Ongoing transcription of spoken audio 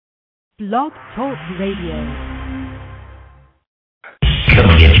Blog Talk Radio.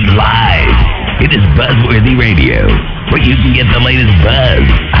 Coming at you live. It is Buzzworthy Radio, where you can get the latest buzz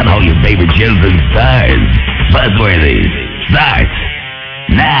on all your favorite shows and stars. Buzzworthy starts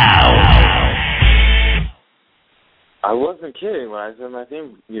now. I wasn't kidding when I said my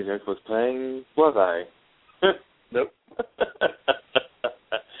theme music was playing, was I? Nope.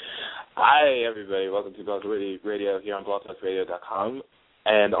 Hi, everybody. Welcome to Buzzworthy Radio here on blogtalkradio.com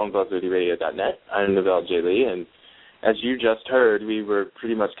and on buzzworthyradio.net. I'm Novell J. Lee, and as you just heard, we were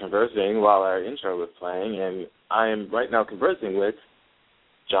pretty much conversing while our intro was playing, and I am right now conversing with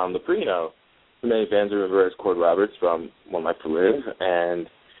John Loprieno, who many fans remember as Cord Roberts from One Life to Live, and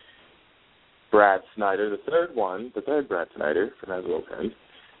Brad Snyder, the third Brad Snyder from As Well Friends.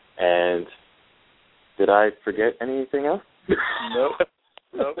 And did I forget anything else?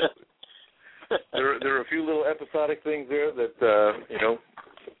 Nope. There are a few little episodic things there that,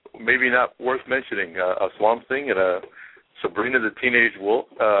 maybe not worth mentioning. A Swamp Thing and a Sabrina the Teenage Wolf,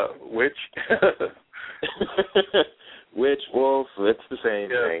 Witch. Witch, wolf, it's the same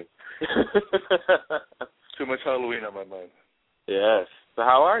thing. Too much Halloween on my mind. Yes. So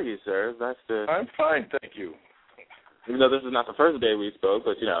how are you, sir? I'm fine, thank you. Even though this is not the first day we spoke,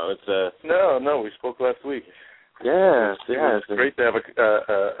 but, it's... No, we spoke last week. Yes. It's great to have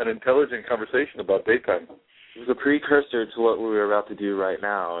an intelligent conversation about daytime. It was a precursor to what we were about to do right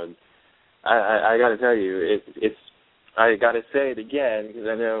now, and I got to tell you, I got to say it again because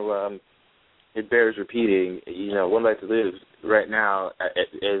I know it bears repeating. One Life to Live right now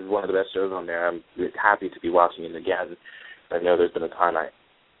is one of the best shows on there. I'm happy to be watching it again. I know there's been a time I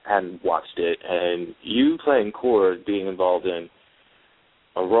hadn't watched it, and you playing Cord, being involved in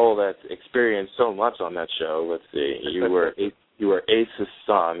a role that's experienced so much on that show. Let's see, you were Ace's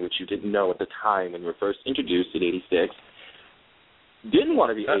son, which you didn't know at the time when you were first introduced in '86. Didn't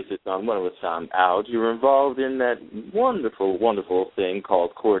want to be Ace's son when it was found out. You were involved in that wonderful, wonderful thing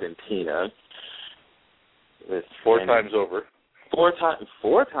called Cord and Tina. Four times over. Four times?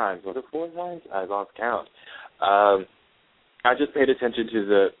 Was it 4 times? I lost count. I just paid attention to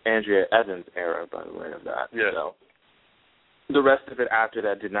the Andrea Evans era, by the way, of that. Yeah. So the rest of it after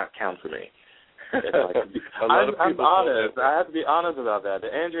that did not count for me. I'm honest. I have to be honest about that.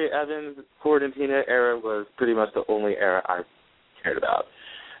 The Andrea Evans, Cord and Tina era was pretty much the only era I cared about.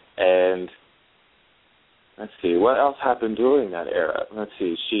 And let's see, what else happened during that era? Let's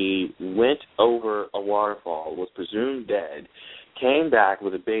see, she went over a waterfall, was presumed dead, came back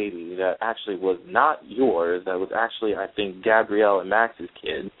with a baby that actually was not yours. That was actually, I think, Gabrielle and Max's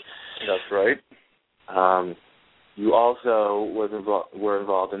kid. That's right. You also were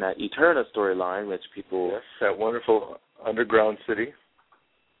involved in that Eterna storyline, which people... Yes, that wonderful underground city.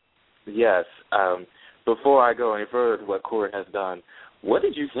 Yes. Before I go any further to what Cord has done, what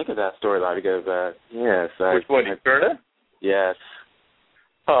did you think of that storyline? Because, which one, Eterna? Yes.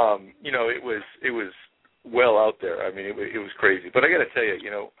 It was well out there. I mean, it was crazy. But I got to tell you,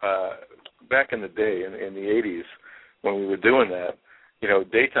 back in the day, in the 80s, when we were doing that,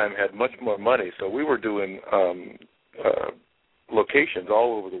 daytime had much more money, so we were doing locations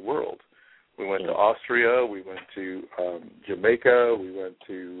all over the world. We went to Austria, we went to Jamaica, we went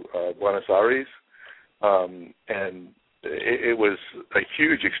to Buenos Aires, and it was a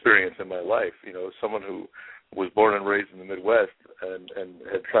huge experience in my life. Someone who was born and raised in the Midwest and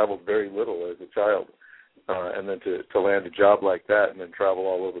had traveled very little as a child, and then to land a job like that and then travel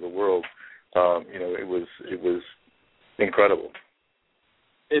all over the world, it was incredible.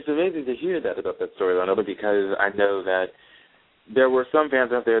 It's amazing to hear that about that storyline, only because I know that there were some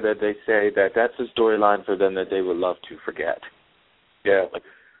fans out there that they say that that's a storyline for them that they would love to forget. Yeah.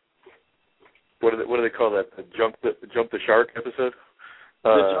 What do they call that? The jump the shark episode?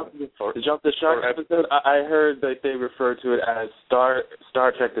 The jump the shark episode. I heard that they refer to it as Star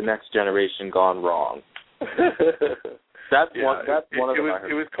Trek: The Next Generation gone wrong. That's one of them.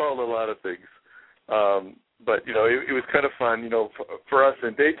 It was called a lot of things. But, it was kind of fun, for us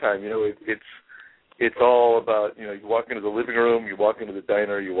in daytime, it's all about, you walk into the living room, you walk into the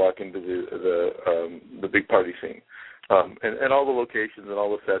diner, you walk into the big party scene. And all the locations and all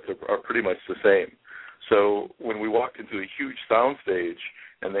the sets are pretty much the same. So when we walked into a huge sound stage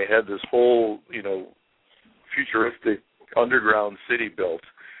and they had this whole, futuristic underground city built,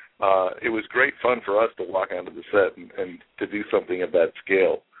 it was great fun for us to walk onto the set and to do something of that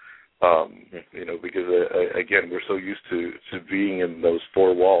scale. Because, again, we're so used to being in those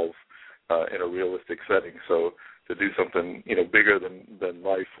four walls in a realistic setting. So to do something, bigger than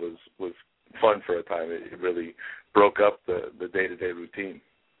life was fun for a time. It really broke up the day-to-day routine.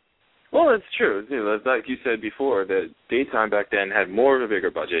 Well, it's true. You know, like you said before, that daytime back then had more of a bigger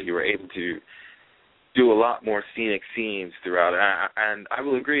budget. You were able to do a lot more scenic scenes throughout, and I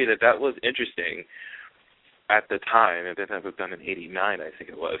will agree that that was interesting at the time. And that was done in '89, I think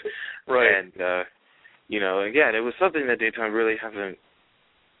it was. Right. And you know, again, it was something that daytime really hasn't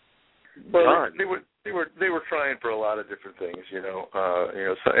done. done. They were trying for a lot of different things, you know.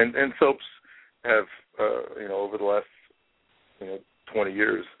 So, and soaps have, you know, over the last, you know, 20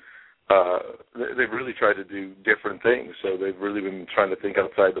 years. They've really tried to do different things. So they've really been trying to think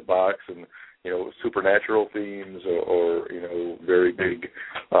outside the box and, you know, supernatural themes or you know, very big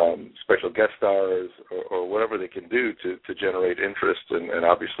special guest stars or whatever they can do to generate interest and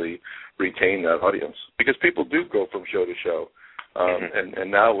obviously retain that audience. Because people do go from show to show.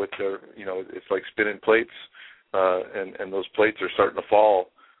 And now with their, you know, it's like spinning plates, and those plates are starting to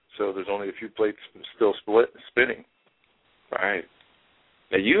fall. So there's only a few plates still spinning. Right.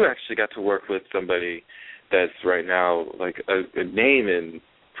 Now, you actually got to work with somebody that's right now like a name in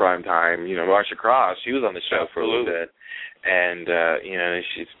prime time. You know, Marsha Cross. She was on the show for a little bit, and you know,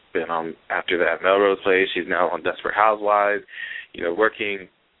 she's been on after that Melrose Place. She's now on Desperate Housewives. You know, working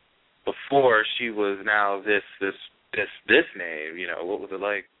before she was now this name. You know, what was it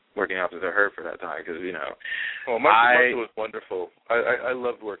like working opposite her for that time? Because you know, Marsha was wonderful. I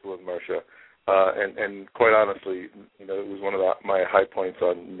loved working with Marsha. And quite honestly, you know, it was one of my high points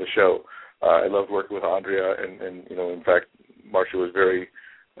on the show. I loved working with Andrea, and you know, in fact, Marsha was very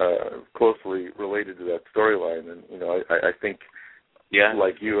closely related to that storyline. And you know, I think,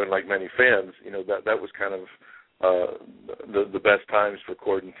 like you and like many fans, you know, that was kind of the best times for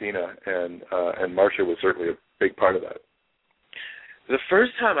Cord and Tina, and Marsha was certainly a big part of that. The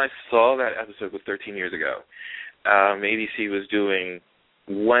first time I saw that episode was 13 years ago. ABC was doing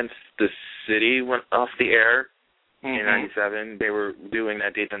once the city went off the air in '97. They were doing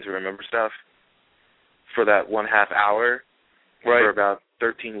that Daytime to Remember stuff for that 1/2 hour for about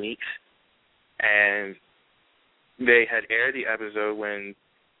 13 weeks, and they had aired the episode when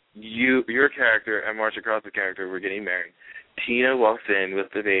your character and Marsha Cross's character were getting married. Tina walks in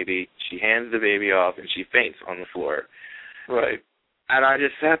with the baby. She hands the baby off, and she faints on the floor. Right. And I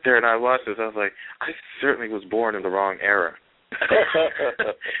just sat there and I watched this. I was like, I certainly was born in the wrong era.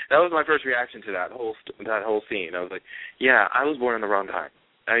 That was my first reaction to that whole scene. I was like, yeah, I was born in the wrong time.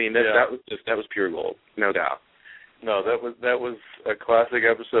 I mean, that was pure gold, no doubt. No, that was a classic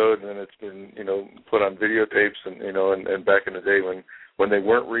episode, and it's been, you know, put on videotapes, and you know, and back in the day when they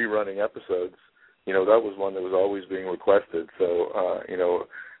weren't rerunning episodes, you know, that was one that was always being requested. So you know,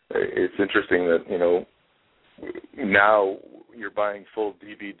 it's interesting that, you know, now you're buying full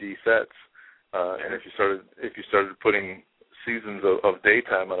DVD sets, and if you started putting seasons of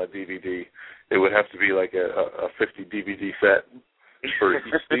daytime on a DVD, it would have to be like a 50 DVD set for each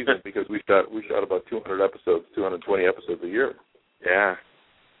season, because we shot about 200 episodes, 220 episodes a year. Yeah.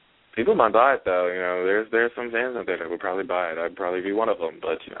 People might buy it, though. You know, there's some fans out there that would probably buy it. I'd probably be one of them,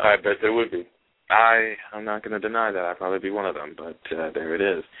 but you know, I bet there would be. I'm not going to deny that. I'd probably be one of them, but there it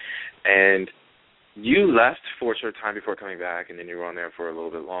is. And you left for a short time before coming back, and then you were on there for a little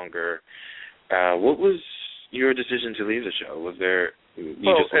bit longer. What was your decision to leave the show? Was there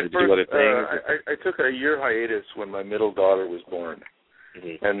just wanted to do other things? I took a year hiatus when my middle daughter was born,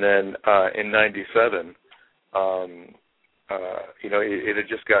 and then in '97, you know, it had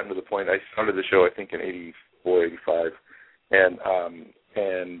just gotten to the point. I started the show, I think, in '84, '85, and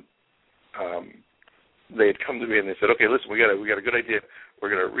they had come to me and they said, "Okay, listen, we got a good idea. We're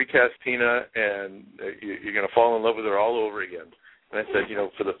going to recast Tina, and you're going to fall in love with her all over again." And I said, you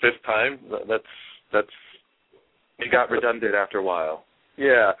know, for the fifth time, that's. It got redundant after a while.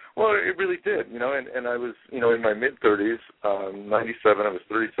 Yeah, well, it really did, you know, and I was, you know, in my mid-30s, 97, I was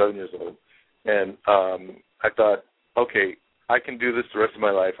 37 years old, and I thought, okay, I can do this the rest of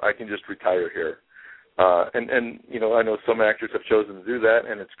my life. I can just retire here. And you know, I know some actors have chosen to do that,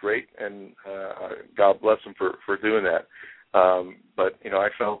 and it's great, and God bless them for doing that. But, you know, I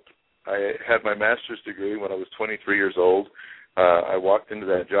felt I had my master's degree when I was 23 years old. I walked into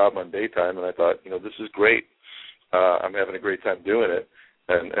that job on daytime, and I thought, you know, this is great. I'm having a great time doing it.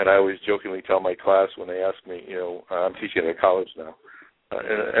 And I always jokingly tell my class when they ask me, you know, I'm teaching at college now,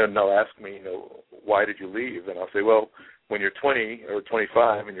 and they'll ask me, you know, why did you leave? And I'll say, well, when you're 20 or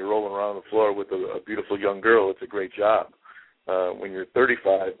 25 and you're rolling around the floor with a beautiful young girl, it's a great job. When you're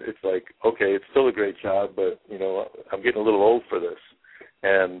 35, it's like, okay, it's still a great job, but, you know, I'm getting a little old for this.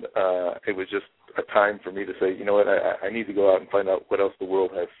 And it was just a time for me to say, you know what, I need to go out and find out what else the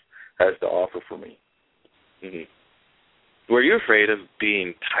world has to offer for me. Mm-hmm. Were you afraid of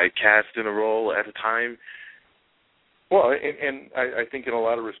being typecast in a role at a time? Well, and I think in a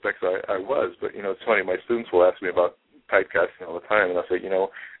lot of respects I was, but, you know, it's funny, my students will ask me about typecasting all the time, and I'll say, you know,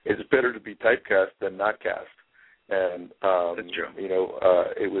 it's better to be typecast than not cast. And, That's true. you know,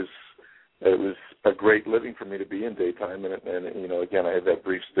 it was a great living for me to be in daytime, and you know, again, I had that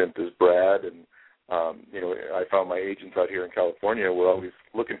brief stint as Brad, and, you know, I found my agents out here in California were always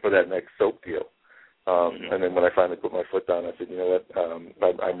looking for that next soap deal. And then when I finally put my foot down, I said, you know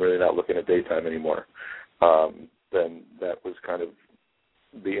what, I'm really not looking at daytime anymore. Then that was kind of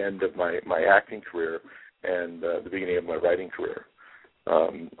the end of my acting career and the beginning of my writing career.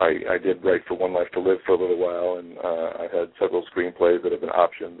 I did write for One Life to Live for a little while, and I had several screenplays that have been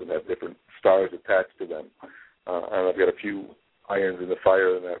optioned and have different stars attached to them. And I've got a few irons in the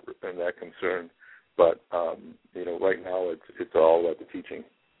fire in that concern. But you know, right now it's all about the teaching.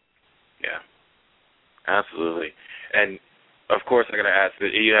 Yeah, absolutely. And of course, I'm going to ask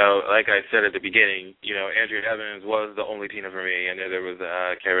that, you know, like I said at the beginning, you know, Andrea Evans was the only Tina for me. I know there was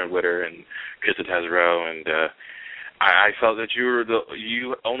Karen Witter and Krista Tazaro, and I felt that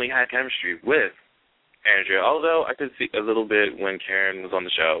you only had chemistry with Andrea, although I could see a little bit when Karen was on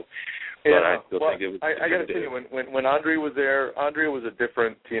the show. But Yeah, I still think it was. I got to tell you, when Andrea was there, Andrea was a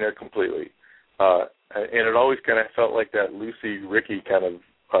different Tina completely. And it always kind of felt like that Lucy Ricky kind of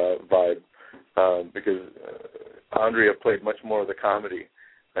vibe, because Andrea played much more of the comedy,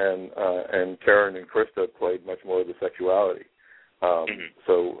 and Karen and Krista played much more of the sexuality.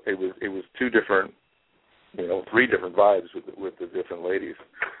 So it was two different, you know, three different vibes with the different ladies,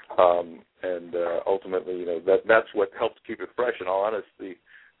 and ultimately, you know, that's what helped keep it fresh. In all honesty,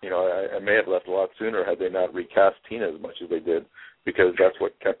 you know, I may have left a lot sooner had they not recast Tina as much as they did, because that's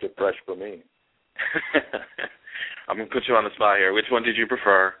what kept it fresh for me. I'm going to put you on the spot here. Which one did you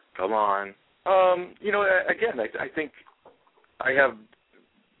prefer? Come on. You know, again, I think I have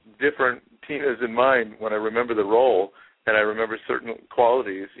different Tinas in mind when I remember the role, and I remember certain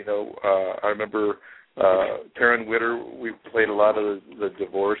qualities. You know, I remember Karen Witter. We played a lot of the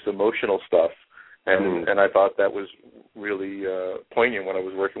divorce emotional stuff, and I thought that was really poignant when I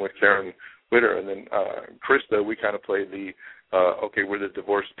was working with Karen Witter. And then Krista, we kind of played okay, we're the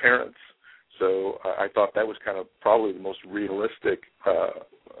divorced parents. So I thought that was kind of probably the most realistic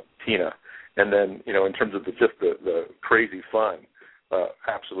Tina. And then, you know, in terms of just the crazy fun,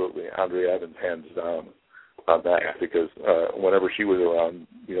 absolutely, Andrea Evans hands down on that, because whenever she was around,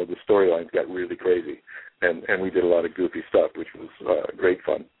 you know, the storylines got really crazy, and we did a lot of goofy stuff, which was great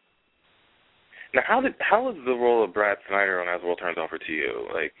fun. Now, how was the role of Brad Snyder on As the World Turns Over to you?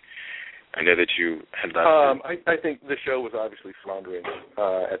 Like, I know that you had left. I think the show was obviously floundering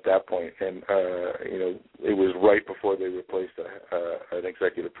at that point, and you know, it was right before they replaced an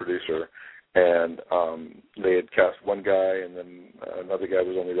executive producer, and they had cast one guy, and then another guy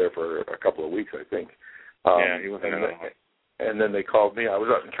was only there for a couple of weeks, I think. He wasn't. And then they called me. I was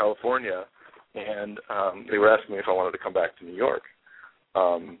out in California, and they were asking me if I wanted to come back to New York.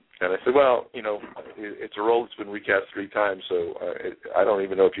 And I said, well, you know, it's a role that's been recast 3 times, so I don't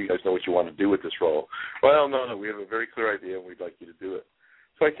even know if you guys know what you want to do with this role. Well, no, we have a very clear idea, and we'd like you to do it.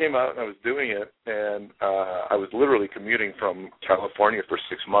 So I came out, and I was doing it, and I was literally commuting from California for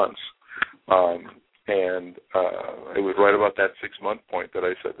 6 months. And it was right about that 6-month point that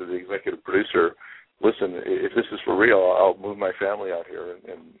I said to the executive producer, listen, if this is for real, I'll move my family out here,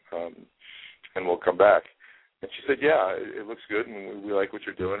 and we'll come back. And she said, yeah, it looks good, and we like what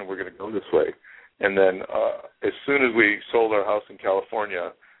you're doing, and we're going to go this way. And then as soon as we sold our house in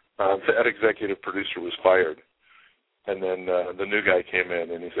California, that executive producer was fired. And then the new guy came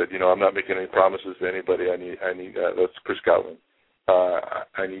in, and he said, you know, I'm not making any promises to anybody. I need that's Chris Gottlieb.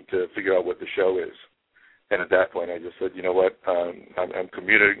 I need to figure out what the show is. And at that point, I just said, you know what, I'm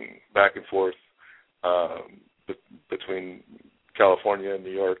commuting back and forth between California and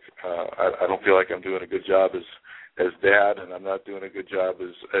New York. I don't feel like I'm doing a good job as dad, and I'm not doing a good job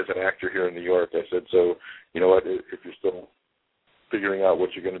as an actor here in New York. I said, so you know what? If you're still figuring out what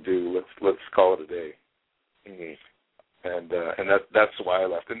you're going to do, let's call it a day. And that's why I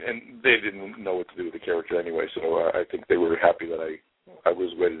left. And they didn't know what to do with the character anyway, so I think they were happy that I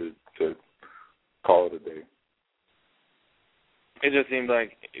was ready to call it a day. It just seemed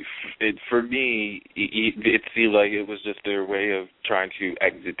like, for me, it seemed like it was just their way of trying to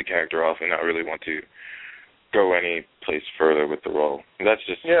exit the character off and not really want to go any place further with the role. And that's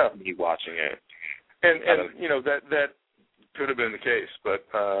just me watching it. And you know, that could have been the case, but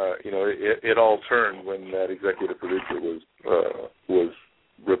you know, it all turned when that executive producer was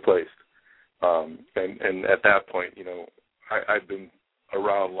replaced. And at that point, you know, I've been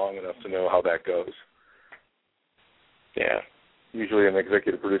around long enough to know how that goes. Yeah. usually an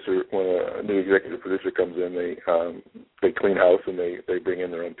executive producer, when a new executive producer comes in, they clean house and they bring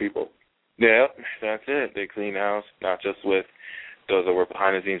in their own people. Yeah, that's it. They clean house, not just with those that work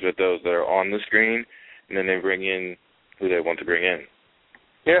behind the scenes, but those that are on the screen, and then they bring in who they want to bring in.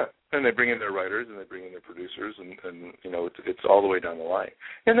 Yeah, and they bring in their writers and they bring in their producers, and you know, it's all the way down the line.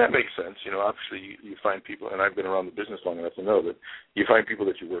 And that makes sense. You know, obviously you find people, and I've been around the business long enough to know that you find people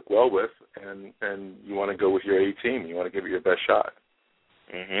that you work well with, and you want to go with your A team. You want to give it your best shot.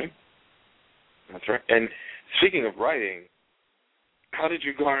 Mhm. That's right. And speaking of writing, how did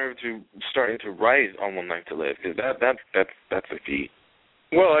you garner to starting to write on One Life to Live? Because that's a feat.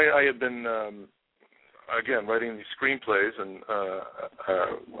 Well, I had been again writing these screenplays, and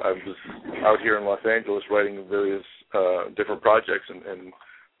I was out here in Los Angeles writing various different projects, and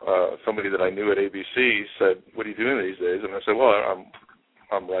somebody that I knew at ABC said, "What are you doing these days?" And I said, "Well,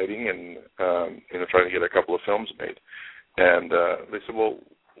 I'm writing and trying to get a couple of films made." And they said, "Well,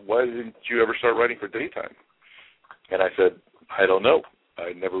 why didn't you ever start writing for daytime?" And I said, "I don't know.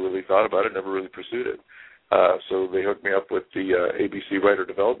 I never really thought about it, never really pursued it." So they hooked me up with the ABC Writer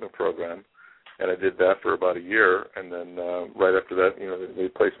Development Program, and I did that for about a year. And then right after that, they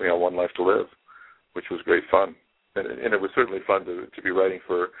placed me on One Life to Live, which was great fun. And it was certainly fun to be writing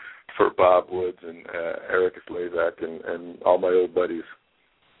for Bob Woods and Eric Slazak and all my old buddies.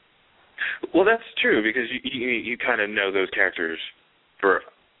 Well, that's true, because you kind of know those characters for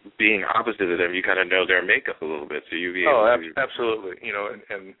being opposite of them. You kind of know their makeup a little bit, so you be able to... absolutely.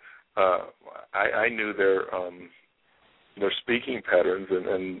 I knew their speaking patterns,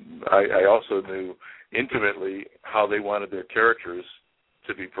 and I also knew intimately how they wanted their characters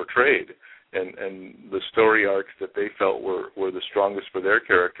to be portrayed, and the story arcs that they felt were the strongest for their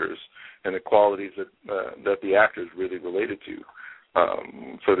characters, and the qualities that the actors really related to.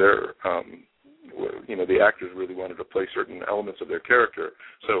 For their, the actors really wanted to play certain elements of their character.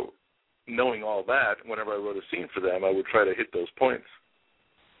 So knowing all that, whenever I wrote a scene for them, I would try to hit those points.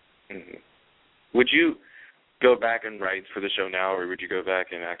 Mm-hmm. Would you go back and write for the show now, or would you go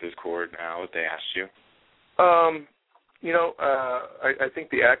back and act as Cord now if they asked you? I think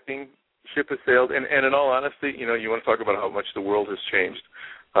the acting ship has sailed, and in all honesty, you want to talk about how much the world has changed.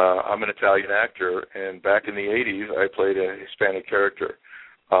 I'm an Italian actor, and back in the 80s, I played a Hispanic character.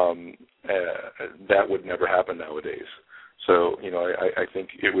 That would never happen nowadays. So, I think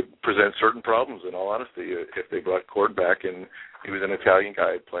it would present certain problems, in all honesty, if they brought Cord back and he was an Italian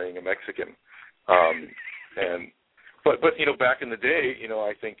guy playing a Mexican. But back in the day,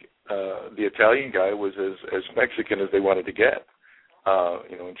 I think the Italian guy was as Mexican as they wanted to get,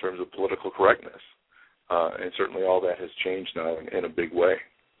 in terms of political correctness. And certainly all that has changed now in a big way.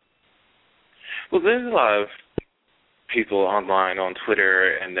 Well, there's a lot of people online on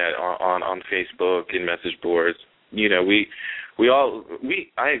Twitter and that on Facebook and message boards. I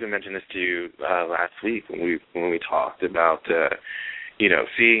even mentioned this to you last week when we talked about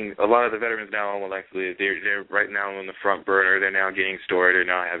seeing a lot of the veterans now on One Life to Live. They're right now on the front burner. They're now getting story. They're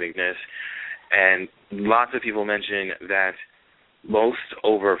now having this, and lots of people mention that most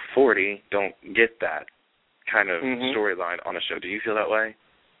over 40 don't get that kind of storyline on a show. Do you feel that way?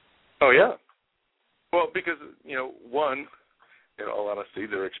 Oh yeah. Well, because, one, in all honesty,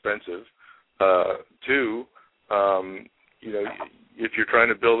 they're expensive. Two, if you're trying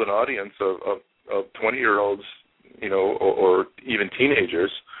to build an audience of 20-year-olds, or even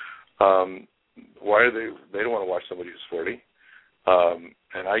teenagers, why are they don't want to watch somebody who's 40.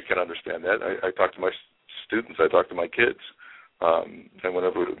 And I can understand that. I talk to my students. I talk to my kids. And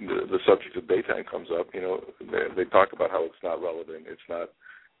whenever the subject of daytime comes up, they talk about how it's not relevant. It's not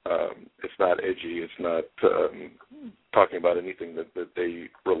edgy. It's not talking about anything that they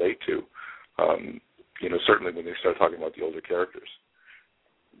relate to. Certainly when they start talking about the older characters.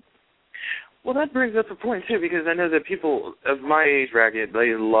 Well, that brings up a point too, because I know that people of my age bracket,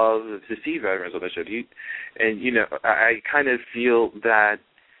 they love to see veterans on the show. I kind of feel that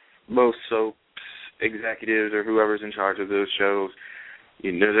most soaps executives or whoever's in charge of those shows,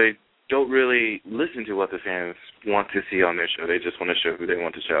 they don't really listen to what the fans want to see on their show. They just want to show who they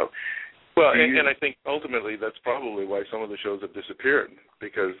want to show. Well, and I think ultimately that's probably why some of the shows have disappeared,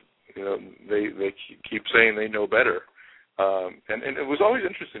 because they keep saying they know better. And it was always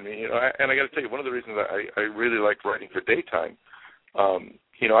interesting to me, and I got to tell you, one of the reasons I really liked writing for daytime,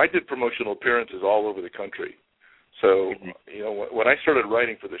 I did promotional appearances all over the country. So, when I started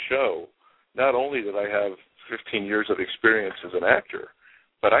writing for the show, not only did I have 15 years of experience as an actor,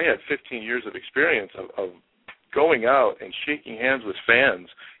 but I had 15 years of experience of going out and shaking hands with fans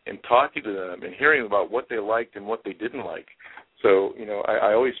and talking to them and hearing about what they liked and what they didn't like. So,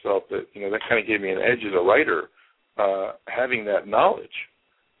 I always felt that, that kind of gave me an edge as a writer, having that knowledge,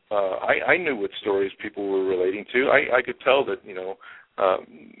 I knew what stories people were relating to. I could tell that,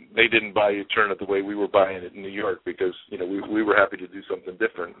 they didn't buy Eternit the way we were buying it in New York because, we were happy to do something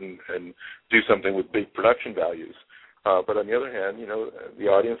different and do something with big production values. But on the other hand, the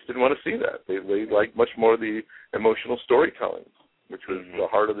audience didn't want to see that. They liked much more the emotional storytelling, which was the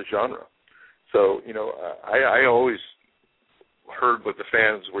heart of the genre. So, I always heard what the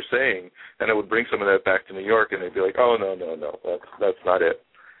fans were saying, and I would bring some of that back to New York, and they'd be like, oh, no, that's not it.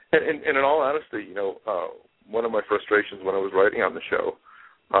 And in all honesty, one of my frustrations when I was writing on the show,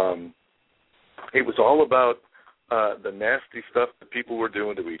 it was all about the nasty stuff that people were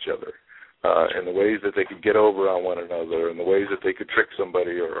doing to each other, and the ways that they could get over on one another, and the ways that they could trick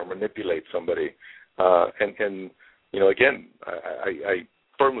somebody or manipulate somebody. Again, I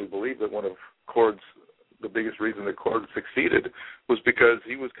firmly believe that one of the biggest reason that Cord succeeded was because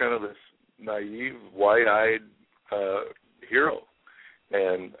he was kind of this naive, wide-eyed hero.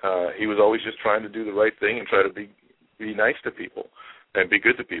 And he was always just trying to do the right thing and try to be nice to people and be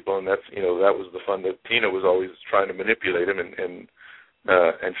good to people. And that's, that was the fun that Tina was always trying to manipulate him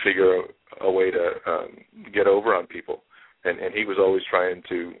and figure a way to get over on people. And he was always trying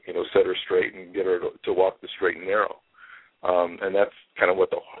to, set her straight and get her to walk the straight and narrow. And that's kind of what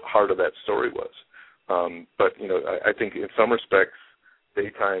the heart of that story was. But, I think in some respects,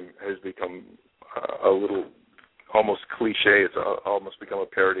 daytime has become a little almost cliche. It's almost become a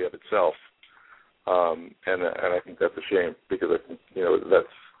parody of itself. And I think that's a shame because I think,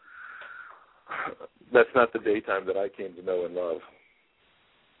 that's not the daytime that I came to know and love.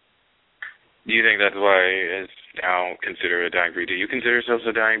 Do you think that's why it's now considered a dying breed? Do you consider yourself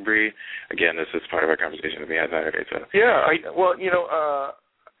a dying breed? Again, this is part of our conversation that we had Saturday. So. Yeah,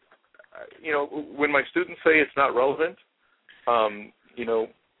 when my students say it's not relevant,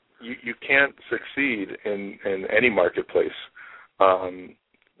 you can't succeed in any marketplace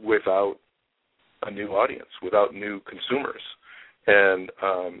without a new audience, without new consumers. And,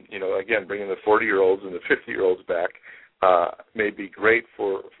 again, bringing the 40-year-olds and the 50-year-olds back may be great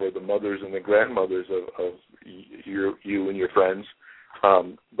for the mothers and the grandmothers of you and your friends,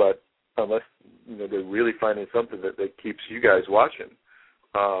 but unless they're really finding something that keeps you guys watching,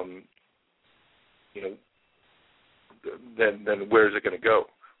 then where's it going to go?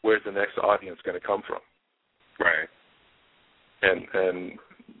 Where's the next audience going to come from? Right. And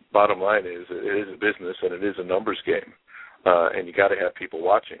bottom line is, it is a business and it is a numbers game, and you got to have people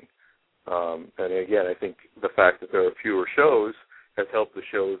watching. And again, I think the fact that there are fewer shows has helped the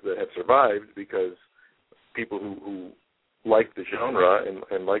shows that have survived because people who like the genre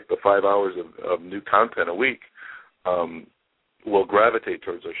and like the 5 hours of new content a week will gravitate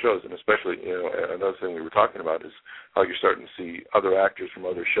towards those shows. And especially, another thing we were talking about is how you're starting to see other actors from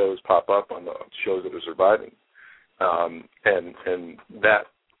other shows pop up on the shows that are surviving. And that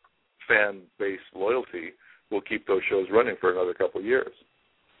fan-based loyalty will keep those shows running for another couple of years.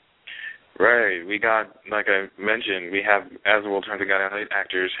 Right. We got, like I mentioned, we have As the World Turns Out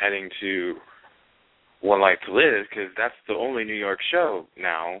actors heading to One Life to Live because that's the only New York show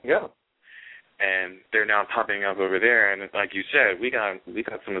now. Yeah. And they're now popping up over there. And like you said, we got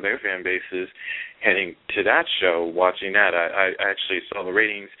some of their fan bases heading to that show, watching that. I actually saw the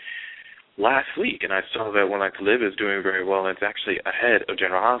ratings last week, and I saw that One Life to Live is doing very well, and it's actually ahead of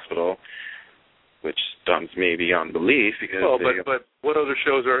General Hospital, which stuns me beyond belief because. Well, but what other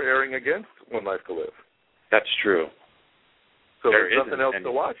shows are airing against One Life to Live? That's true. So there's nothing else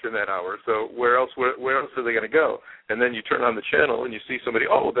to watch in that hour. So where else are they going to go? And then you turn on the channel and you see somebody.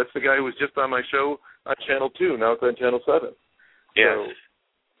 Oh, that's the guy who was just on my show on Channel 2. Now it's on Channel 7. Yes.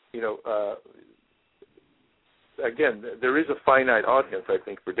 So, again, there is a finite audience, I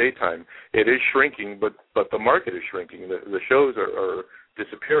think, for daytime. It is shrinking, but the market is shrinking. The shows are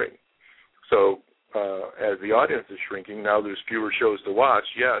disappearing. So as the audience is shrinking, now there's fewer shows to watch,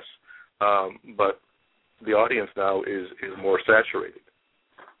 yes, but the audience now is more saturated.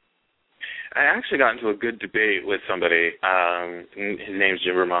 I actually got into a good debate with somebody. His name's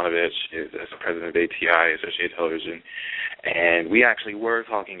Jim Romanovich. He's the president of ATI, Associated Television, and we actually were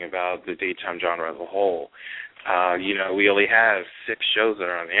talking about the daytime genre as a whole. We only have 6 shows that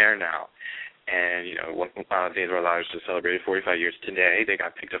are on the air now, and Days of Our Lives just celebrated 45 years today. They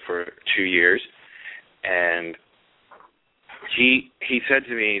got picked up for 2 years, and he said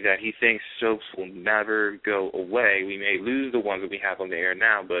to me that he thinks soaps will never go away. We may lose the ones that we have on the air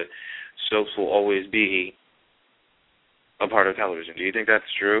now, but soaps will always be a part of television. Do you think that's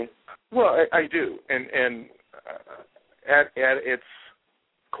true? Well, I do. And at its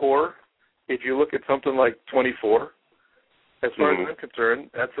core, if you look at something like 24, as far as I'm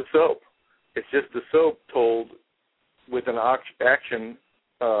concerned, that's a soap. It's just a soap told with an action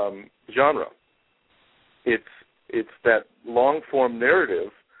genre. It's that long-form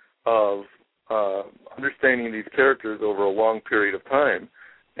narrative of understanding these characters over a long period of time,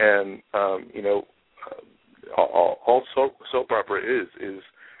 and all soap opera is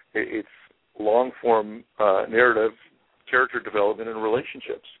it's long-form narrative, character development, and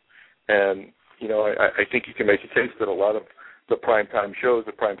relationships. And I think you can make a case that a lot of the primetime shows,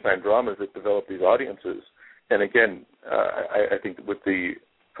 the primetime dramas that develop these audiences, and again, I think with the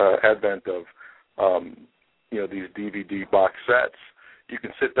advent of these DVD box sets, you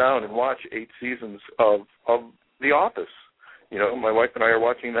can sit down and watch 8 seasons of The Office. My wife and I are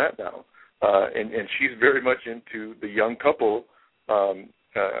watching that now, and she's very much into the young couple,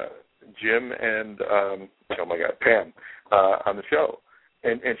 Jim and Pam, on the show,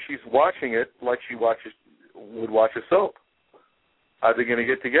 and she's watching it like she would watch a soap. Are they going to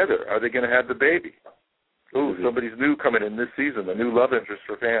get together? Are they going to have the baby? Ooh, somebody's new coming in this season, the new love interest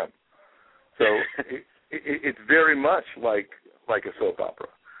for Pam. So it's very much like a soap opera.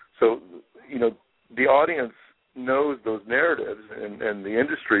 So, the audience knows those narratives, and the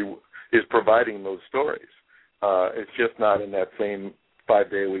industry is providing those stories. It's just not in that same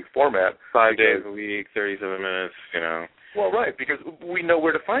 5-day-a-week format. 5 days a week, 37 minutes, Well, right, because we know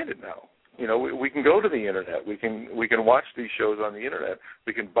where to find it now. We can go to the internet. We can watch these shows on the internet.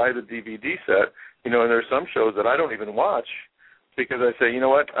 We can buy the DVD set. And there's some shows that I don't even watch because I say, you know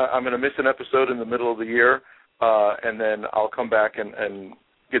what, I'm going to miss an episode in the middle of the year, and then I'll come back and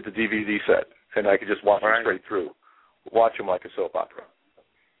get the DVD set, and I can just watch them straight through. Watch them like a soap opera.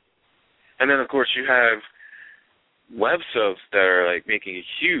 And then, of course, you have web soaps that are, making a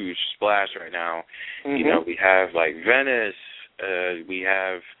huge splash right now. Mm-hmm. We have, Venice. We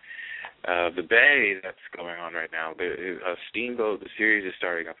have The Bay that's going on right now. Steamboat, the series is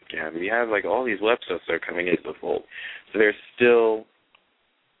starting up again. We have, all these web soaps that are coming into the fold. So there's still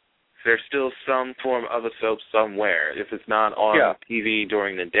some form of a soap somewhere. If it's not on TV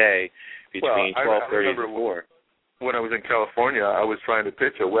during the day between 12:30 and 4. When I was in California, I was trying to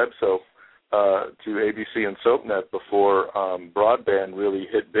pitch a web soap to ABC and SoapNet before broadband really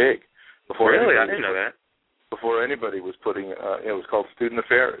hit big. Really? I didn't know that. Before anybody was putting, it was called Student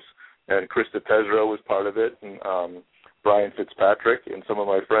Affairs, and Krista Tesreau was part of it, and Brian Fitzpatrick, and some of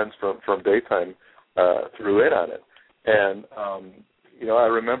my friends from daytime threw in on it. And I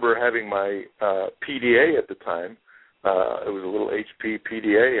remember having my PDA at the time. It was a little HP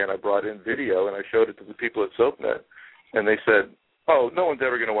PDA, and I brought in video, and I showed it to the people at SoapNet, and they said, "Oh, no one's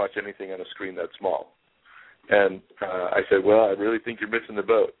ever going to watch anything on a screen that small." And I said, "Well, I really think you're missing the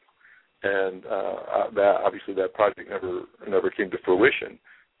boat." And that project never came to fruition.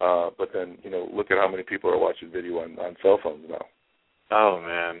 But then, look at how many people are watching video on cell phones now. Oh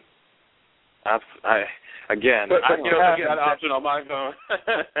man, I don't have that option on my phone.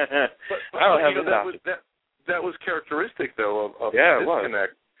 I don't have that option. That was characteristic, though, of the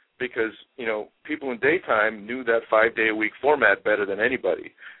disconnect, because people in daytime knew that 5-day-a-week format better than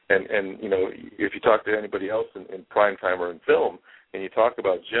anybody. And if you talk to anybody else in prime time or in film, and you talk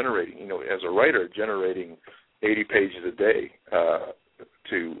about generating, as a writer, generating 80 pages a day or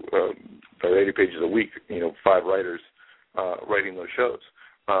 80 pages a week, 5 writers writing those shows,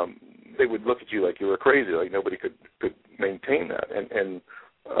 they would look at you like you were crazy, like nobody could maintain that. And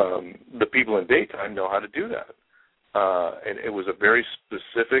the people in daytime know how to do that. And it was a very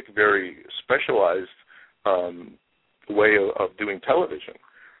specific, very specialized way of doing television.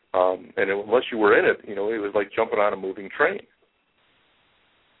 And unless you were in it, it was like jumping on a moving train.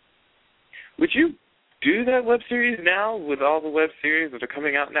 Would you do that web series now with all the web series that are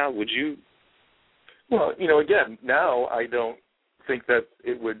coming out now? Would you? Well, again, now I don't think that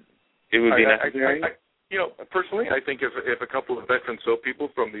it would. It would be necessary. Personally, I think if a couple of veteran soap people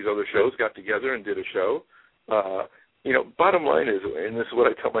from these other shows got together and did a show, bottom line is, and this is what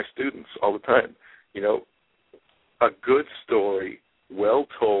I tell my students all the time, a good story, well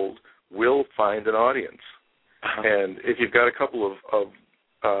told, will find an audience. And if you've got a couple of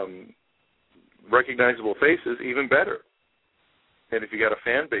recognizable faces, even better. And if you got a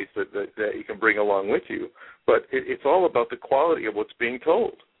fan base that you can bring along with you, but it's all about the quality of what's being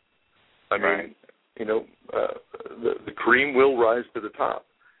told. I mean, the cream will rise to the top,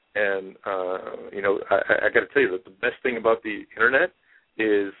 and I got to tell you that the best thing about the internet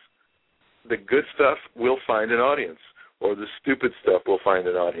is the good stuff will find an audience, or the stupid stuff will find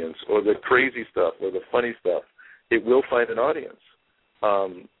an audience, or the crazy stuff, or the funny stuff. It will find an audience.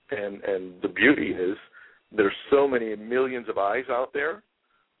 And the beauty is there's so many millions of eyes out there.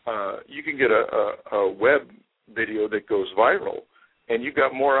 You can get a web video that goes viral, and you've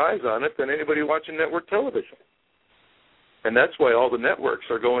got more eyes on it than anybody watching network television. And that's why all the networks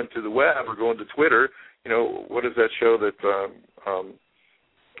are going to the web or going to Twitter. You know, what is that show that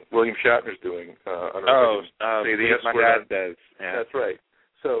William Shatner's doing? My dad does. Yeah. That's right.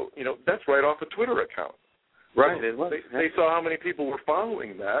 So, you know, that's right off a Twitter account. Right. So they saw how many people were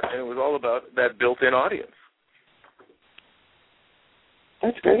following that, and it was all about that built-in audience.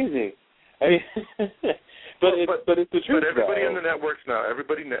 That's crazy. I mean, but it's the truth. But everybody though. in the networks now,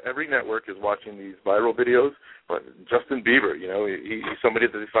 every network is watching these viral videos. But Justin Bieber, you know, he's somebody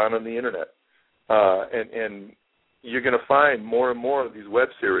that they found on the internet, and you're going to find more and more of these web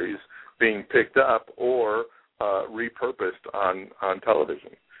series being picked up or repurposed on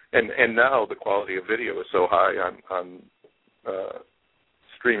television. And now the quality of video is so high on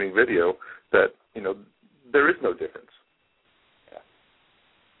streaming video that, you know, there is no difference.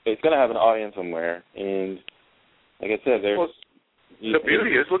 It's going to have an audience somewhere, and like I said, there's. The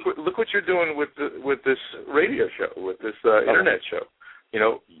beauty is, look what you're doing with this radio show, with this internet show. You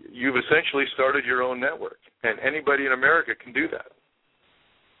know, you've essentially started your own network, and anybody in America can do that.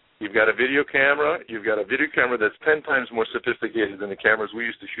 You've got a video camera. You've got a video camera that's 10 times more sophisticated than the cameras we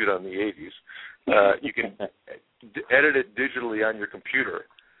used to shoot on the 80s. You can edit it digitally on your computer.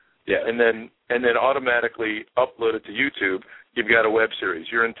 Yeah. And then automatically upload it to YouTube. You've got a web series.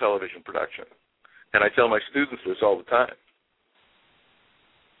 You're in television production. And I tell my students this all the time.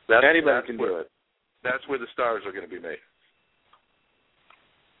 Anybody can do it. That's where the stars are going to be made.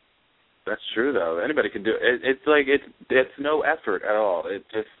 That's true, though. Anybody can do it. It's like it's no effort at all.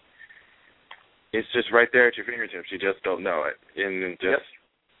 It's just right there at your fingertips. You just don't know it, and just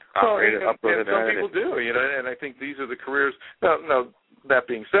upload it. And some people do, you know. And I think these are the careers. Now that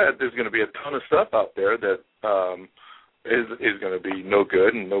being said, there's going to be a ton of stuff out there that is going to be no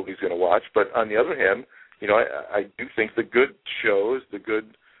good and nobody's going to watch. But on the other hand, you know, I do think the good shows, the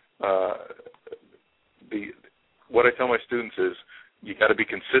good, what I tell my students is, you got to be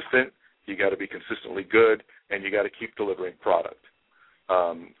consistent, you got to be consistently good, and you got to keep delivering product.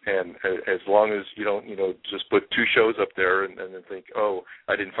 And as long as you don't, you know, just put 2 shows up there and then think, oh,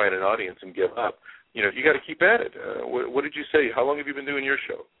 I didn't find an audience and give up. You know, you got to keep at it. What did you say? How long have you been doing your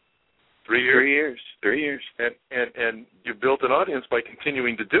show? 3 years? 3 years. And you built an audience by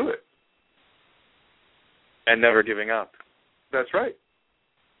continuing to do it. And never giving up. That's right.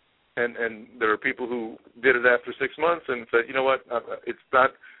 And there are people who did it after 6 months and said, you know what, it's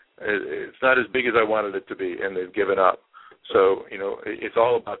not as big as I wanted it to be, and they've given up. So, you know, it's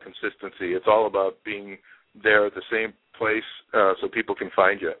all about consistency. It's all about being there at the same place so people can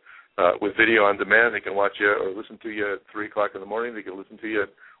find you. With video on demand, they can watch you or listen to you at 3 o'clock in the morning. They can listen to you at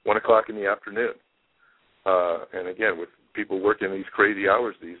 1 o'clock in the afternoon. And, again, with people working these crazy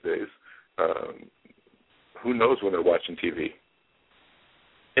hours these days, who knows when they're watching TV.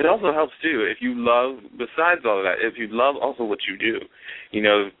 It also helps, too, if you love, besides all of that, if you love also what you do, you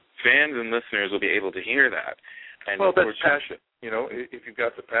know, fans and listeners will be able to hear that. And well, that's passion. You know, if you've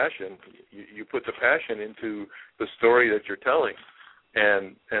got the passion, you put the passion into the story that you're telling,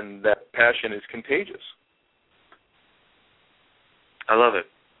 and that passion is contagious. I love it.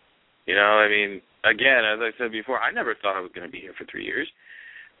 You know, I mean, again, as I said before, I never thought I was going to be here for 3 years.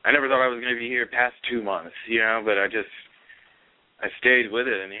 I never thought I was going to be here past 2 months, you know, but I stayed with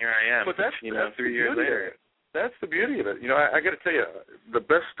it, and here I am, but that's 3 years later. That's the beauty of it. You know, I got to tell you, the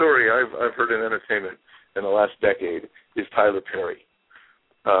best story I've heard in entertainment in the last decade is Tyler Perry,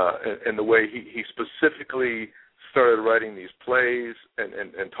 and the way he specifically started writing these plays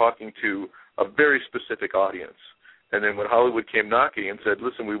and talking to a very specific audience. And then when Hollywood came knocking and said,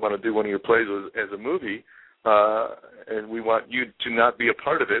 listen, we want to do one of your plays as a movie, and we want you to not be a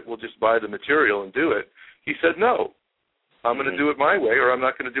part of it, we'll just buy the material and do it. He said, no, I'm going to do it my way, or I'm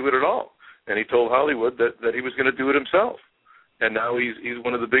not going to do it at all. And he told Hollywood that he was going to do it himself. And now he's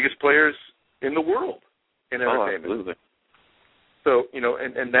one of the biggest players in the world in entertainment. Oh, absolutely. So, you know,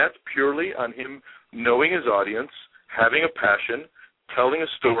 and that's purely on him knowing his audience, having a passion, telling a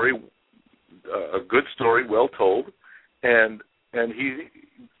story, a good story, well told, and he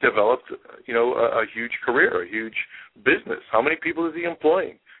developed, you know, a huge career, a huge business. How many people is he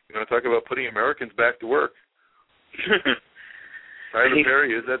employing? You want to talk about putting Americans back to work? Tyler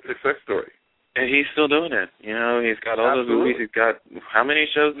Perry is that success story. And he's still doing it. You know, he's got all those movies. He's got how many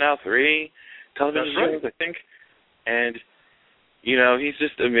shows now? 3 television shows, I think. And, you know, he's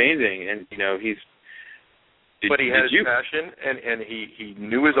just amazing. And, you know, But he had his passion, and he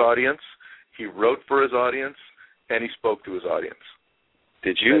knew his audience. He wrote for his audience, and he spoke to his audience.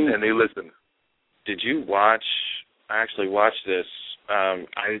 And they listened. Did you watch? I actually watched this.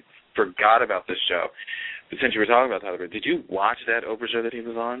 I forgot about this show. But since you were talking about Tyler Perry, did you watch that Oprah show that he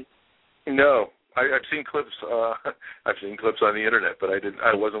was on? No, I've seen clips. I've seen clips on the internet, but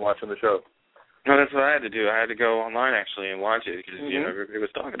I wasn't watching the show. No, that's what I had to do. I had to go online actually and watch it because you know everybody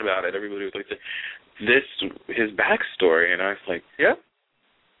was talking about it. Everybody was like, his backstory, and I was like, yeah,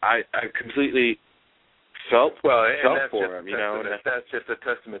 I completely felt for him. You know, that's just a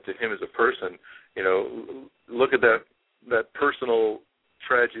testament to him as a person. You know, look at that personal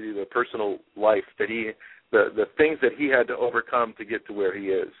tragedy, the personal life that the things that he had to overcome to get to where he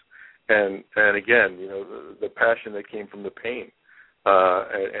is, and again, you know, the passion that came from the pain.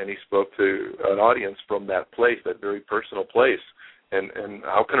 And he spoke to an audience from that place, that very personal place. And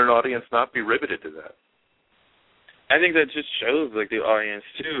how can an audience not be riveted to that? I think that just shows, like, the audience,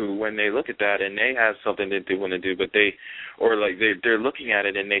 too, when they look at that and they have something that they want to do, but they're looking at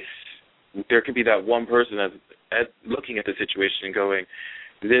it and there could be that one person that's looking at the situation and going,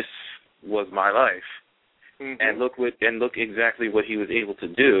 this was my life. Mm-hmm. And look exactly what he was able to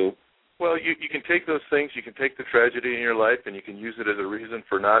do. Well, you can take those things, you can take the tragedy in your life, and you can use it as a reason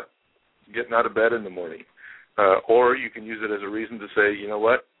for not getting out of bed in the morning. Or you can use it as a reason to say, you know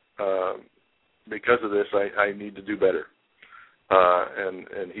what, because of this, I need to do better.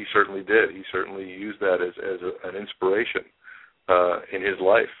 And he certainly did. He certainly used that as an inspiration in his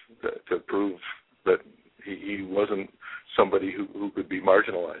life to prove that he wasn't somebody who could be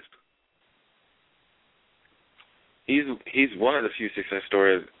marginalized. He's one of the few success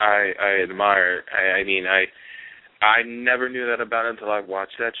stories I admire. I mean, I never knew that about him until I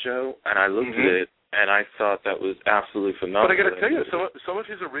watched that show, and I looked at it, and I thought that was absolutely phenomenal. But I got to tell you, some of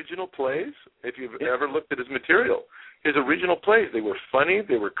his original plays, if you've ever looked at his material, his original plays, they were funny,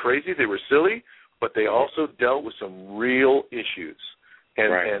 they were crazy, they were silly, but they also dealt with some real issues,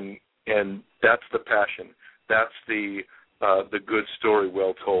 and that's the passion. That's the good story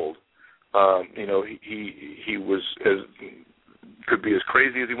well told. You know, he was could be as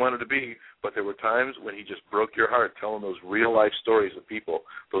crazy as he wanted to be, but there were times when he just broke your heart telling those real life stories of people,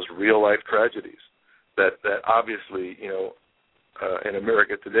 those real life tragedies that obviously, you know, in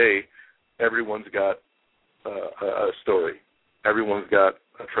America today, everyone's got a story. Everyone's got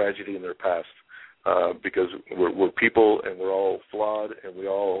a tragedy in their past because we're people and we're all flawed and we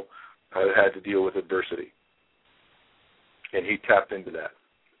all had to deal with adversity. And he tapped into that.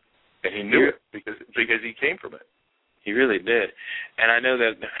 And he knew it because he came from it. He really did. And I know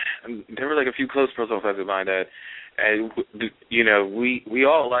that there were like a few close personal friends of mine that, you know, we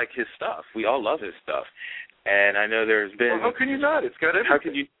all like his stuff. We all love his stuff. And I know there's been... Well, how can you not? It's got everything. How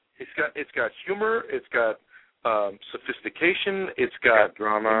can you... It's got humor. It's got sophistication. It's got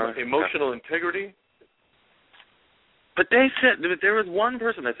drama, emotional integrity. But they said that there was one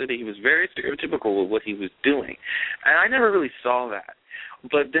person that said that he was very stereotypical with what he was doing. And I never really saw that.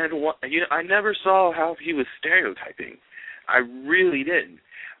 But then, you know, I never saw how he was stereotyping. I really didn't.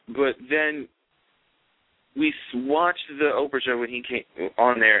 But then we watched the Oprah show when he came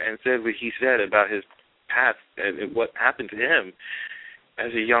on there and said what he said about his past and what happened to him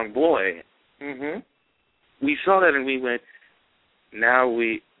as a young boy. Mm-hmm. We saw that and we went, now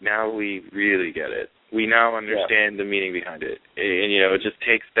we really get it. We now understand the meaning behind it. And, you know, it just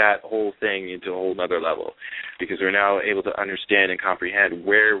takes that whole thing into a whole other level because we're now able to understand and comprehend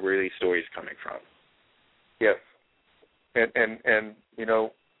where were these stories coming from. Yes. And you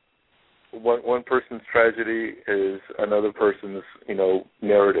know, one person's tragedy is another person's, you know,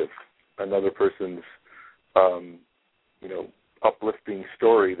 narrative, another person's, you know, uplifting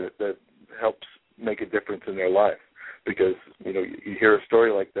story that helps make a difference in their life. Because, you know, you hear a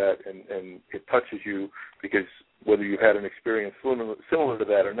story like that and it touches you because whether you've had an experience similar to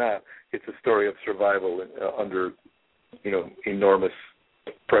that or not, it's a story of survival under, you know, enormous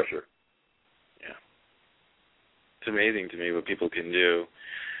pressure. Yeah. It's amazing to me what people can do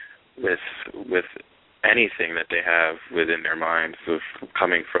with anything that they have within their minds of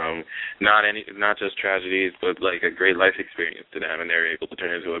coming from not just tragedies, but like a great life experience to them, and they're able to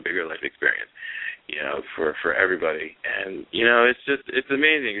turn it into a bigger life experience, you know, for everybody. And, you know, it's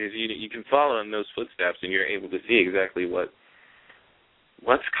amazing because you can follow in those footsteps and you're able to see exactly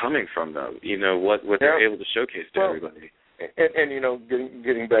what's coming from them, you know, what they're able to showcase to everybody. And you know,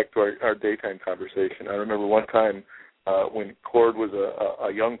 getting back to our daytime conversation, I remember one time when Cord was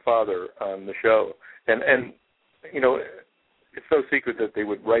a young father on the show, and you know, it's no secret that they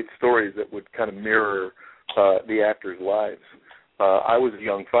would write stories that would kind of mirror the actors' lives. I was a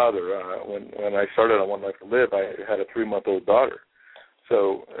young father. When I started on One Life to Live, I had a 3-month-old daughter.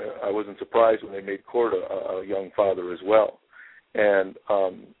 So I wasn't surprised when they made Cord a young father as well. And,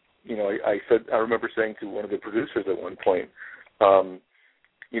 you know, I remember saying to one of the producers at one point,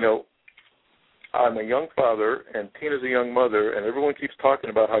 you know, I'm a young father, and Tina's a young mother, and everyone keeps talking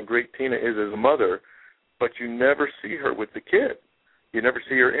about how great Tina is as a mother, but you never see her with the kid. You never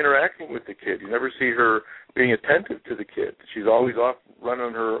see her interacting with the kid. You never see her being attentive to the kid. She's always off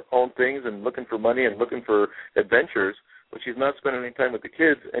running her own things and looking for money and looking for adventures, but she's not spending any time with the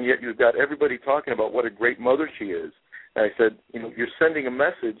kids, and yet you've got everybody talking about what a great mother she is. And I said, you're sending a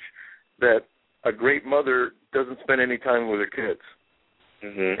message that a great mother doesn't spend any time with her kids.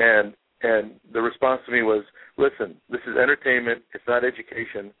 Mm-hmm. And the response to me was, listen, this is entertainment. It's not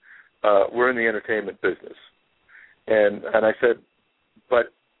education. We're in the entertainment business. And I said,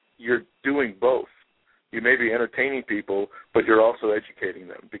 but you're doing both. You may be entertaining people, but you're also educating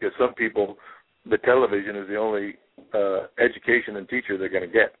them, because some people, the television is the only education and teacher they're going to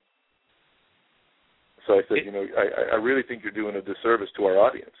get. So I said, I really think you're doing a disservice to our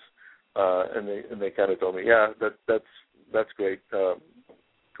audience. And they kind of told me, yeah, that's great.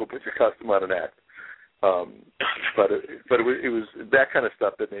 Go put your costume on and act. But it was that kind of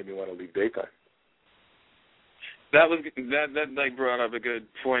stuff that made me want to leave daytime. That like brought up a good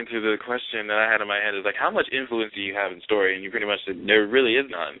point to the question that I had in my head, is like, how much influence do you have in story? And you pretty much said there really is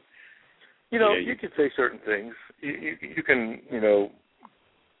none. You can say certain things. You can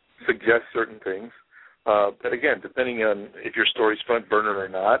suggest certain things. But again, depending on if your story's front burner or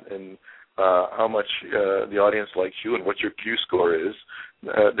not, and how much the audience likes you and what your Q score is,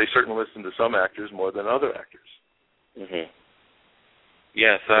 they certainly listen to some actors more than other actors. Mm-hmm.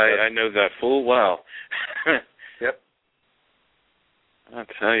 Yes, I know that full well. Yep. I'll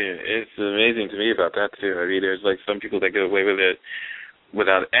tell you, it's amazing to me about that, too. I mean, there's like some people that get away with it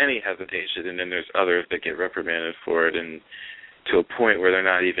without any hesitation, and then there's others that get reprimanded for it, and to a point where they're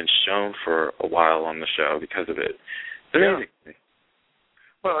not even shown for a while on the show because of it. It's amazing. Yeah.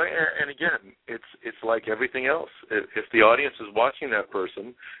 Well, and again, it's like everything else. If the audience is watching that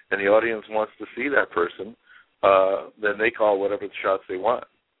person and the audience wants to see that person, then they call whatever the shots they want.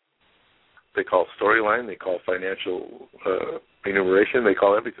 They call storyline, they call financial enumeration, they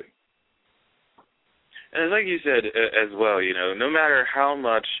call everything. And like you said as well, no matter how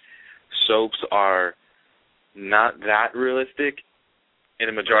much soaps are not that realistic in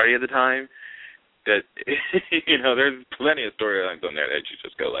a majority of the time, that, there's plenty of storylines on there that you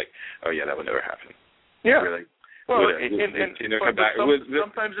just go like, oh, yeah, that would never happen. Yeah. Really? Well,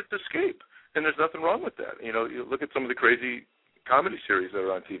 sometimes it's escape, and there's nothing wrong with that. You look at some of the crazy comedy series that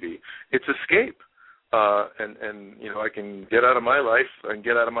are on TV. It's escape. And I can get out of my life and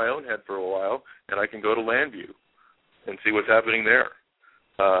get out of my own head for a while, and I can go to Landview and see what's happening there.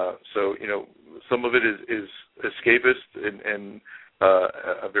 So some of it is escapist and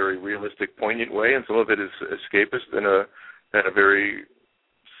a very realistic, poignant way, and some of it is escapist in a very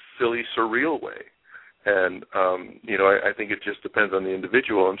silly, surreal way. And I think it just depends on the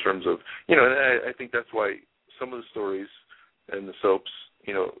individual in terms of and I think that's why some of the stories and the soaps,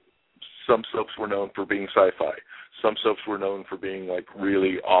 some soaps were known for being sci-fi. Some soaps were known for being like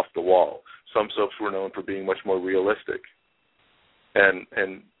really off the wall. Some soaps were known for being much more realistic.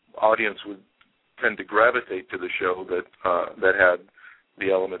 And audience would tend to gravitate to the show that had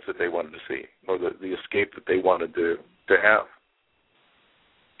the elements that they wanted to see, or the escape that they wanted to have.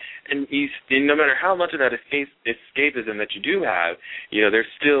 And no matter how much of that escapism that you do have, there's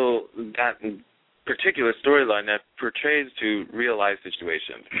still that particular storyline that portrays to real life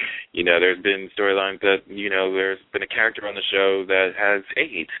situations. There's been storylines that there's been a character on the show that has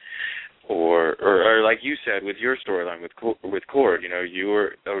AIDS, or like you said with your storyline with Cord. You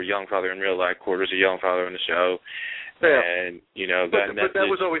were a young father in real life. Cord was a young father on the show, and But that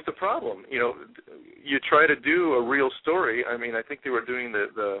was always the problem. You try to do a real story. I mean, I think they were doing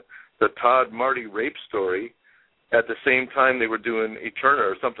the Todd Marty rape story at the same time they were doing Eterna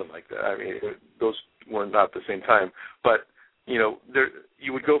or something like that. I mean, those were not at the same time. But,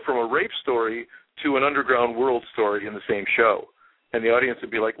 you would go from a rape story to an underground world story in the same show. And the audience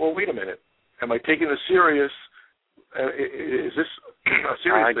would be like, well, wait a minute. Am I taking this serious? Is this a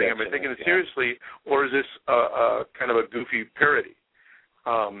serious thing? Am I taking it seriously? Or is this kind of a goofy parody?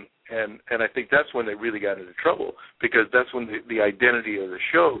 And I think that's when they really got into trouble, because that's when the identity of the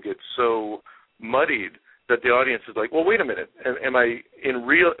show gets so muddied that the audience is like, well, wait a minute, am I in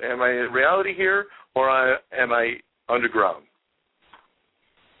reality here, or am I underground?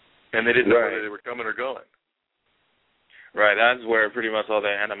 And they didn't know whether they were coming or going. Right, that's where pretty much all the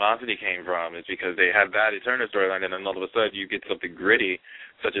animosity came from, is because they had that Eterna storyline, and then all of a sudden you get something gritty,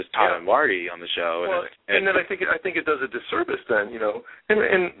 such as Todd and Marty on the show. Well, and then I think it does a disservice then,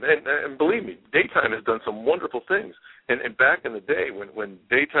 and believe me, daytime has done some wonderful things. And back in the day, when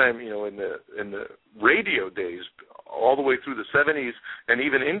daytime, in the radio days, all the way through the 70s and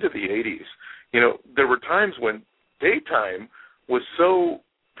even into the 80s, there were times when daytime was so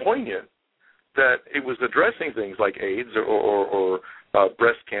poignant that it was addressing things like AIDS or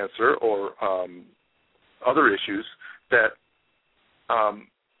breast cancer or other issues that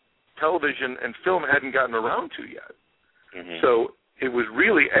television and film hadn't gotten around to yet. Mm-hmm. So it was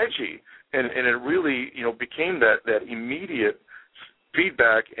really edgy, and it really, became that immediate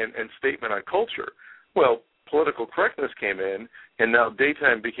feedback and statement on culture. Well, political correctness came in, and now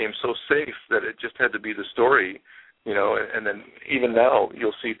daytime became so safe that it just had to be the story, and then even now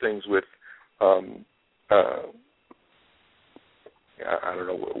you'll see things with, I don't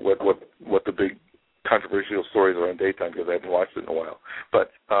know what the big controversial stories are on daytime because I haven't watched it in a while.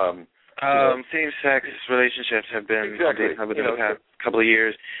 But same-sex relationships have been on daytime within the past couple of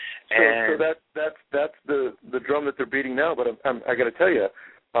years. So that's the drum that they're beating now. But I got to tell you,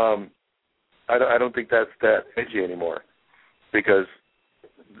 I don't think that's that edgy anymore because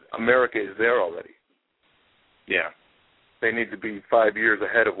America is there already. Yeah. They need to be 5 years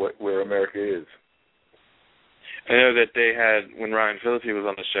ahead of where America is. I know that they had, when Ryan Phillippe was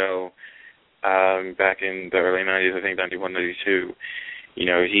on the show back in the early 90s, I think 91, 92,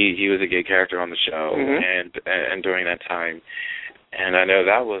 he was a gay character on the show, mm-hmm. and during that time. And I know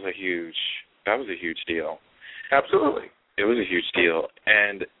that was a huge deal. Absolutely. It was a huge deal.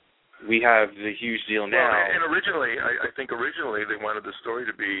 And we have the huge deal now. Well, and originally, I think they wanted the story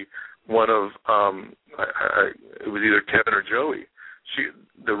to be one of, it was either Kevin or Joey.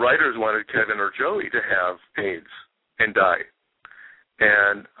 The writers wanted Kevin or Joey to have AIDS and die.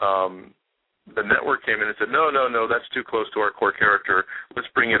 And the network came in and said, no, that's too close to our core character. Let's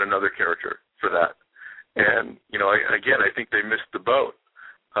bring in another character for that. And, I think they missed the boat.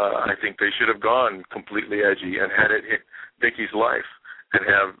 I think they should have gone completely edgy and had it hit Vicky's life and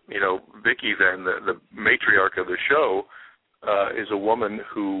have, Vicky then, the matriarch of the show, is a woman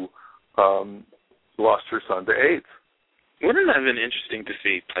who lost her son to AIDS. Wouldn't that have been interesting to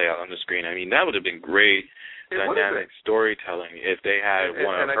see play out on the screen? I mean, that would have been great dynamic storytelling if they had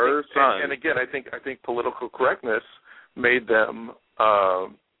one of her sons. And again, I think political correctness made them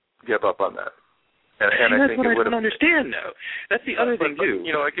give up on that. And that's I think what it I don't understand, though. That's the other thing, too.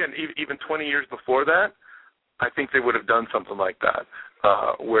 Again, even 20 years before that, I think they would have done something like that,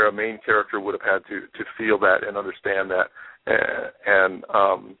 where a main character would have had to feel that and understand that.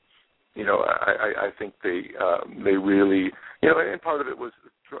 I think they really, and part of it was,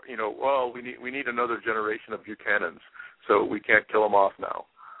 we need another generation of Buchanans, so we can't kill them off now.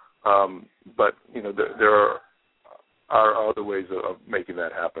 But there are other ways of making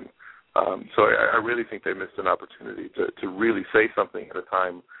that happen. So I really think they missed an opportunity to really say something at a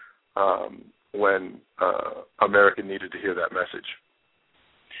time when America needed to hear that message.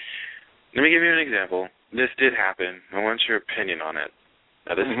 Let me give you an example. This did happen. I want your opinion on it.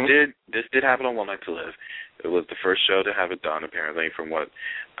 Now, this did happen on One Life to Live. It was the first show to have it done, apparently, from what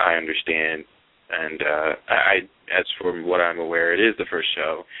I understand. And as from what I'm aware, it is the first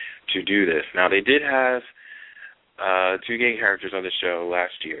show to do this. Now, they did have two gay characters on the show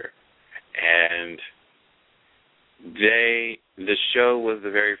last year. And the show was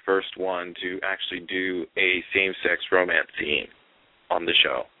the very first one to actually do a same-sex romance scene on the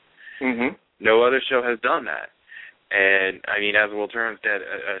show. Mm-hmm. No other show has done that. And, I mean, as Will Turner said,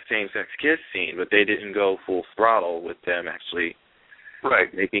 a same-sex kiss scene, but they didn't go full throttle with them actually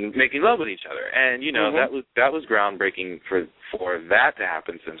making love with each other. And, that was groundbreaking for that to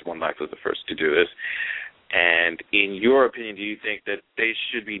happen since One Life was the first to do this. And in your opinion, do you think that they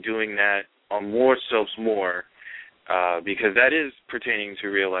should be doing that on more soaps more? Because that is pertaining to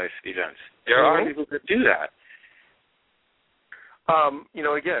real-life events. There are people that do that.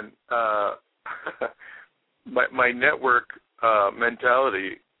 Again, my network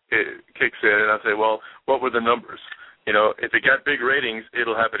mentality kicks in, and I say, well, what were the numbers? If it got big ratings,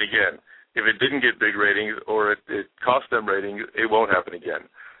 it'll happen again. If it didn't get big ratings or it cost them ratings, it won't happen again.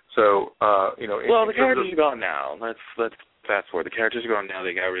 So, well, the characters are gone now. Let's fast forward. The characters are gone now.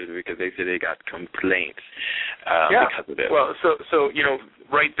 They got rid of it because they said they got complaints because of it. Well, so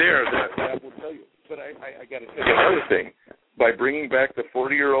right there, that will tell you. But I got to tell you another thing. By bringing back the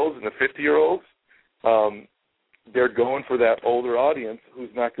 40-year-olds and the 50-year-olds, they're going for that older audience who's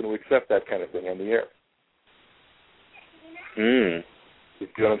not going to accept that kind of thing on the air. You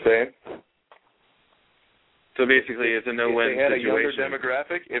know what I'm saying? So basically, it's a no-win situation. If they had a younger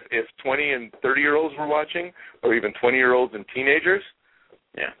demographic, if 20 and 30-year-olds were watching, or even 20-year-olds and teenagers,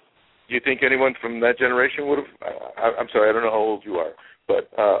 do you think anyone from that generation would have? I'm sorry, I don't know how old you are, but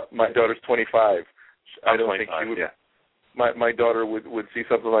my daughter's 25. I don't think she would. Yeah. My daughter would see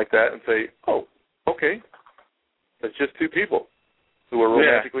something like that and say, "Oh, okay, it's just two people." who were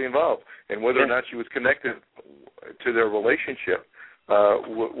romantically involved, and whether or not she was connected to their relationship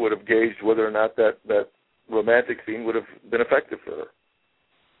would have gauged whether or not that romantic scene would have been effective for her.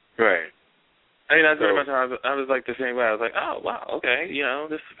 Right. I mean, that's pretty much how I was like the same way. I was like, oh, wow, okay,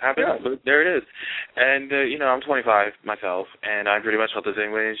 this happened, but there it is. And, I'm 25 myself, and I pretty much felt the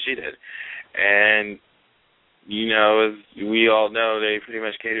same way as she did. And, as we all know, they pretty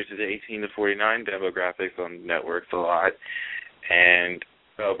much cater to the 18 to 49 demographics on networks a lot. And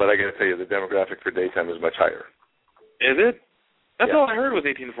but I got to tell you, the demographic for daytime is much higher. Is it? That's all I heard was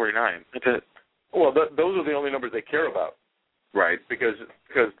 18 to 49. That's it. Well, those are the only numbers they care about. Right. Because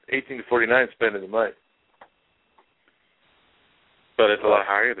 18 to 49 spending the money. But it's a lot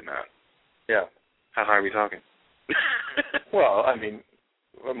higher than that. Yeah. How high are we talking? Well, I mean,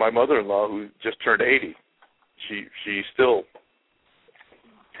 my mother-in-law, who just turned 80, she still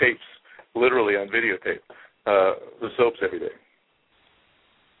tapes, literally on videotape, the soaps every day.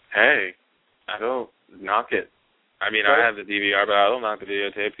 Hey, I don't knock it. I mean, I have the DVR, but I don't knock the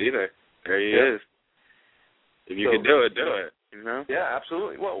videotapes either. There he is. If you can do it, do it. Yeah,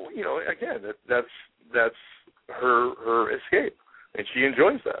 absolutely. Well, again, that's her escape, and she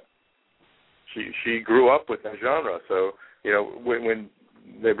enjoys that. She grew up with that genre, so when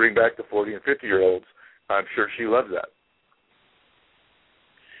they bring back the 40 and 50-year-olds, I'm sure she loves that.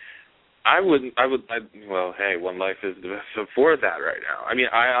 Well, hey, One Life is the best for that right now. I mean,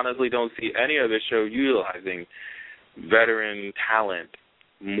 I honestly don't see any other show utilizing veteran talent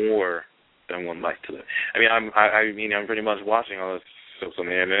more than One Life to Live. I mean, I'm pretty much watching all this soaps on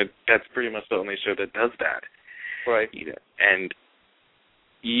the internet. That's pretty much the only show that does that. Right. And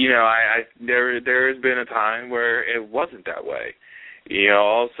there has been a time where it wasn't that way.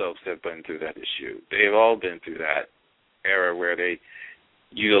 All soaps have been through that issue. They've all been through that era where they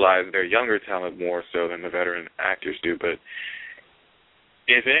utilize their younger talent more so than the veteran actors do. But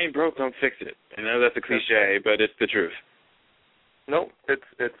if it ain't broke, don't fix it. I know that's a cliche, but it's the truth. No, it's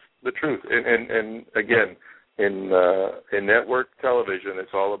the truth. And again, in network television,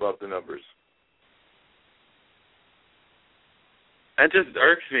 it's all about the numbers. That just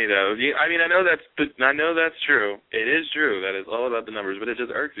irks me, though. I mean, I know that's true. It is true that it's all about the numbers, but it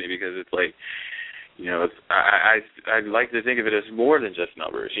just irks me because it's like, I'd like to think of it as more than just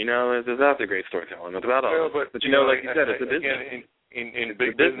numbers. It's about the great storytelling. It's about all. But like you said, it's a business. In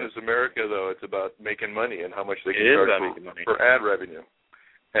big business America, though, it's about making money and how much they can charge for ad revenue.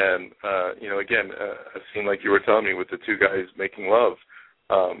 And again, a scene like you were telling me with the two guys making love,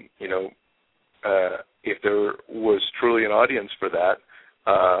 if there was truly an audience for that,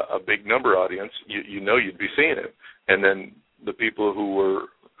 a big number audience, you'd be seeing it. And then the people who were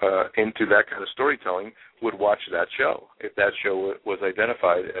into that kind of storytelling would watch that show if that show was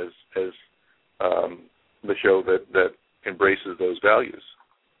identified as the show that embraces those values.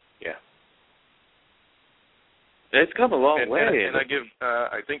 Yeah. It's come a long way. And I give,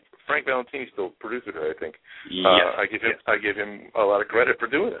 I think Frank Valentini still produced it, I think. Yes. I give him a lot of credit for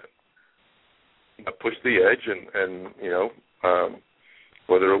doing it. Push the edge, and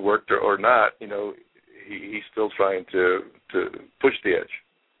whether it worked or not, he's still trying to push the edge.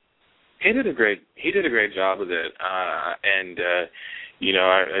 He did a great job with it, and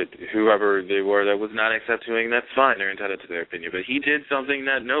whoever they were that was not accepting, that's fine. They're entitled to their opinion. But he did something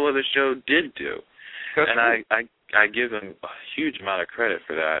that no other show did do, and I give him a huge amount of credit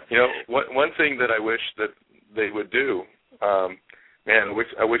for that. One thing that I wish that they would do.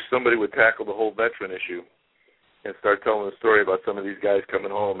 I wish somebody would tackle the whole veteran issue and start telling a story about some of these guys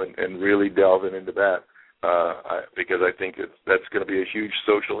coming home and really delving into that, because I think that's going to be a huge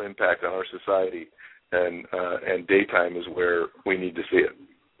social impact on our society, and daytime is where we need to see it.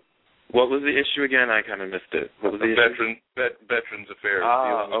 What was the issue again? I kind of missed it. What was the issue? Veterans affairs.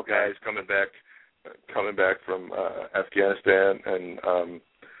 Dealing with guys coming back from Afghanistan and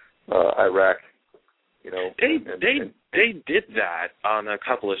Iraq. They did that on a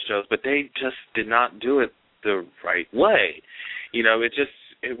couple of shows, but they just did not do it the right way.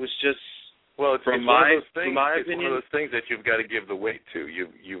 It was just. Well, it's one of those things. It's one of those things that you've got to give the weight to.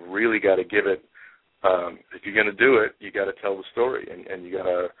 You've really got to give it. If you're going to do it, you got to tell the story, and you got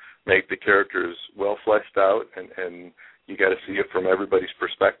to make the characters well fleshed out, and you got to see it from everybody's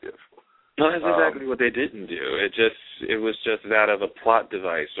perspective. No, that's exactly what they didn't do. It was just that of a plot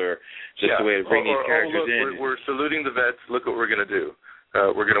device, or just a way to bring these characters in. We're saluting the vets. Look what we're going to do.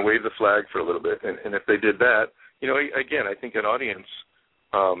 We're going to wave the flag for a little bit, and if they did that, again, I think an audience.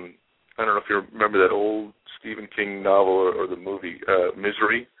 I don't know if you remember that old Stephen King novel or the movie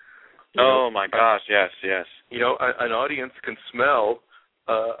Misery. Oh my gosh, yes. An audience can smell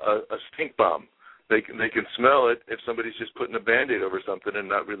a stink bomb. They can smell it if somebody's just putting a Band-Aid over something and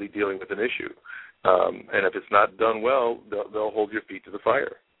not really dealing with an issue. And if it's not done well, they'll hold your feet to the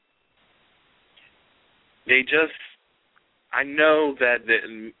fire. I know that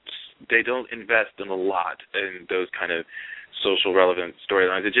they don't invest in a lot in those kind of social relevant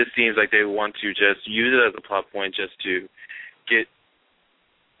storylines. It just seems like they want to just use it as a plot point just to get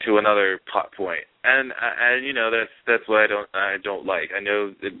to another plot point. And you know, that's what I don't like. I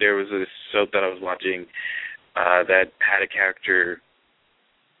know that there was a soap that I was watching that had a character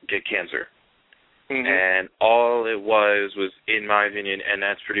get cancer. Mm-hmm. And all it was, in my opinion, and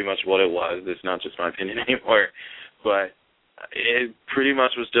that's pretty much what it was. It's not just my opinion anymore, but it pretty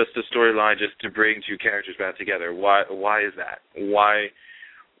much was just a storyline just to bring two characters back together. Why is that? Why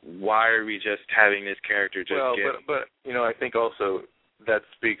are we just having this character just but you know, I think also that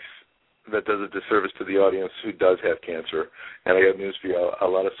does a disservice to the audience who does have cancer. And I got news for you. A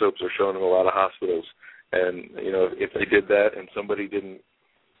lot of soaps are shown in a lot of hospitals. And, you know, if they did that and somebody didn't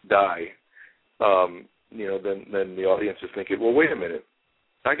die, you know, then the audience is thinking, well, wait a minute.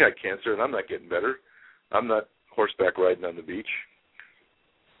 I got cancer and I'm not getting better. I'm not horseback riding on the beach.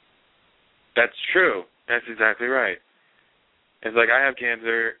 That's true. That's exactly right. It's like I have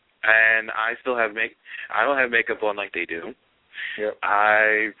cancer and I still have I don't have makeup on like they do. Yep.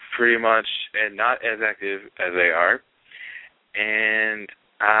 I pretty much am not as active as they are, and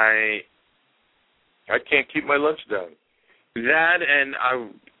I can't keep my lunch down. That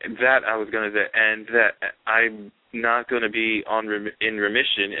I was going to say, and that I'm not going to be in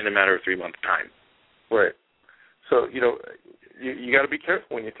remission in a matter of 3 months' time. Right. So you know, you got to be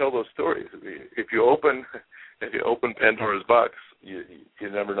careful when you tell those stories. If you open Pandora's box, you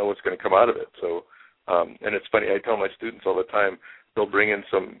never know what's going to come out of it. So. And it's funny, I tell my students all the time, they'll bring in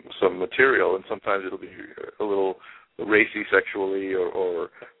some material, and sometimes it'll be a little racy sexually, or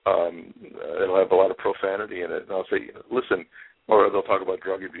it'll have a lot of profanity in it. And I'll say, listen, or they'll talk about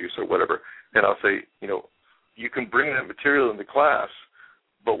drug abuse or whatever. And I'll say, you know, you can bring that material into class,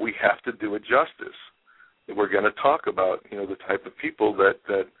 but we have to do it justice. We're going to talk about, you know, the type of people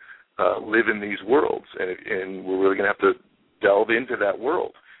that live in these worlds, and we're really going to have to delve into that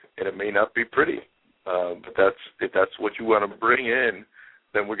world. And it may not be pretty. But if that's what you want to bring in,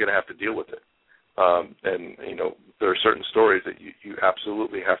 then we're going to have to deal with it. And, you know, there are certain stories that you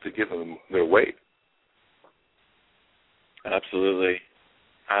absolutely have to give them their weight. Absolutely.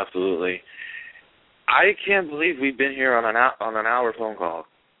 Absolutely. I can't believe we've been here on an hour phone call.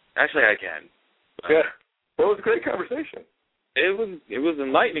 Actually, I can. Yeah. That was a great conversation. It was an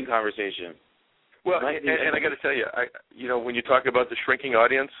enlightening conversation. Well, and I got to tell you, you know, when you talk about the shrinking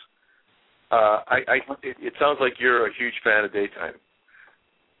audience, it sounds like you're a huge fan of daytime.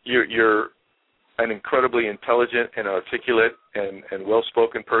 You're an incredibly intelligent and articulate and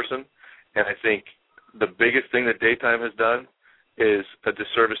well-spoken person, and I think the biggest thing that daytime has done is a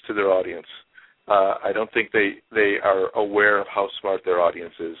disservice to their audience. I don't think they are aware of how smart their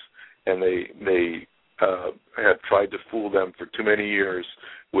audience is, and they have tried to fool them for too many years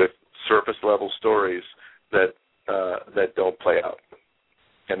with surface-level stories that don't play out.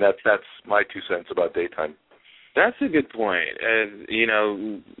 And that's my 2 cents about daytime. That's a good point. And you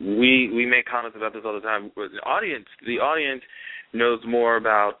know, we make comments about this all the time. The audience knows more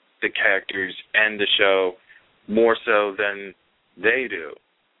about the characters and the show more so than they do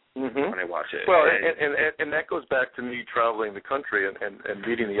when they watch it. Well, and that goes back to me traveling the country and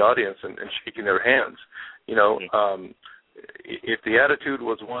meeting the audience and shaking their hands. You know, if the attitude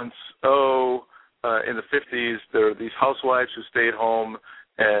was once, in the 50s, there are these housewives who stayed home,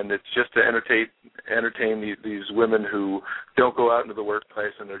 and it's just to entertain these women who don't go out into the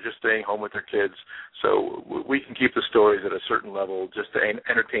workplace and they're just staying home with their kids. So we can keep the stories at a certain level just to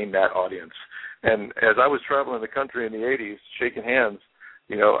entertain that audience. And as I was traveling the country in the 80s, shaking hands,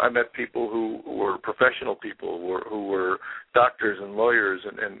 you know, I met people who were professional people, who were doctors and lawyers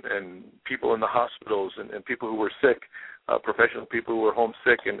and people in the hospitals and people who were sick, professional people who were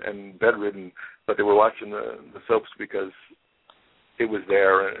homesick and bedridden, but they were watching the soaps because it was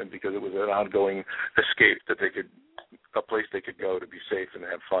there and because it was an ongoing escape a place they could go to be safe and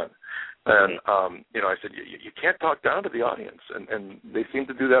have fun. And, you know, I said, you can't talk down to the audience, and they seem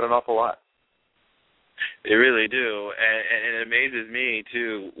to do that an awful lot. They really do, and it amazes me,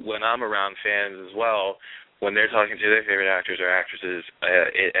 too, when I'm around fans as well, when they're talking to their favorite actors or actresses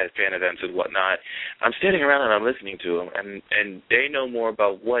at fan events and whatnot. I'm standing around and I'm listening to them, and they know more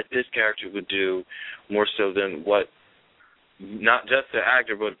about what this character would do more so than what not just the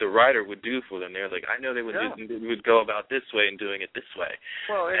actor, but the writer would do for them. They're like, I know they would would go about this way and doing it this way.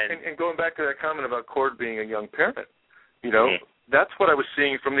 Well, and going back to that comment about Cord being a young parent, you know, that's what I was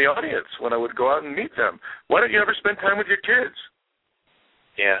seeing from the audience when I would go out and meet them. Why don't you ever spend time with your kids?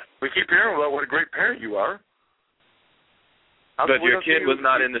 Yeah. We keep hearing about what a great parent you are. But your kid was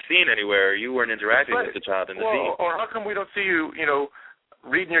not in the scene anywhere. You weren't interacting with the child in the scene. Or how come we don't see you,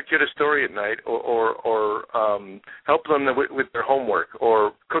 reading your kid a story at night, or help them with their homework,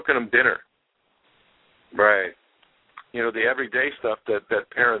 or cooking them dinner? Right. The everyday stuff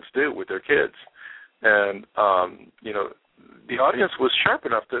that parents do with their kids. And, the audience was sharp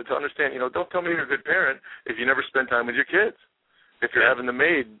enough to understand, don't tell me you're a good parent if you never spend time with your kids. If you're having the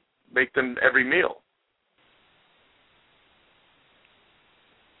maid make them every meal.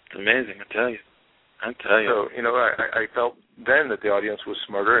 Amazing, I tell you. So, I felt then that the audience was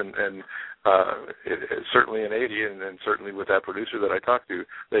smarter, and certainly in 80, and certainly with that producer that I talked to,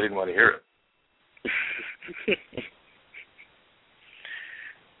 they didn't want to hear it.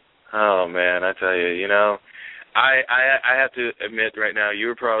 Oh, man, I tell you, I have to admit right now, you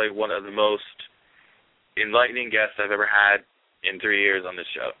were probably one of the most enlightening guests I've ever had in 3 years on this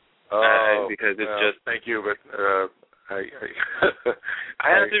show. Because it's just... Thank you, but... I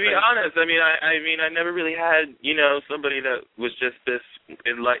have to be honest. I mean, I never really had, somebody that was just this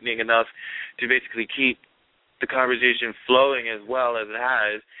enlightening enough to basically keep the conversation flowing as well as it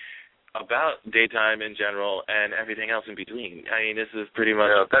has about daytime in general and everything else in between. I mean, this is pretty much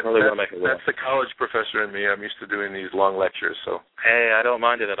probably one of my favorites. That's the college professor in me. I'm used to doing these long lectures, so. Hey, I don't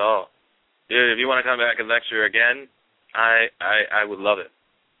mind it at all. If you want to come back and lecture again, I would love it.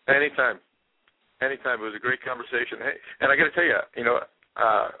 Anytime. It was a great conversation. Hey, and I got to tell you,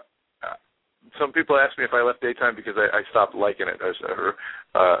 some people ask me if I left daytime because I stopped liking it or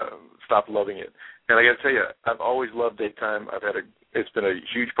stopped loving it. And I got to tell you, I've always loved daytime. It's been a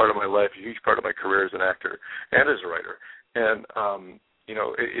huge part of my life, a huge part of my career as an actor and as a writer. And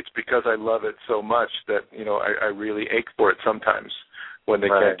it's because I love it so much that I really ache for it sometimes when they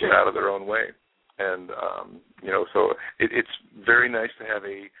can't get out of their own way. And so it's very nice to have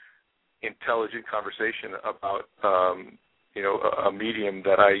a intelligent conversation about a medium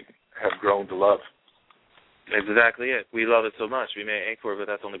that I have grown to love. Exactly it. We love it so much. We may ache for it, but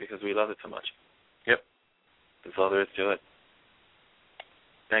that's only because we love it so much. Yep. That's all there is to it.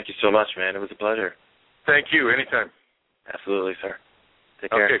 Thank you so much, man. It was a pleasure. Thank you. Anytime. Absolutely, sir.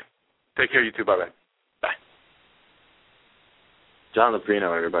 Take care. Okay. Take care, you too. Bye-bye. Bye. John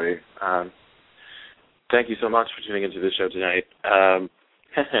Loprieno, everybody. Thank you so much for tuning into this show tonight.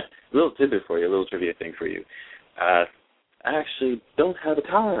 A little tidbit for you, a little trivia thing for you. I actually don't have a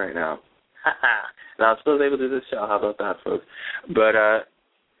towel right now. Now, I'm still able to do this show. How about that, folks? But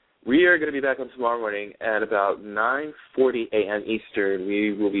we are going to be back on tomorrow morning at about 9:40 a.m. Eastern.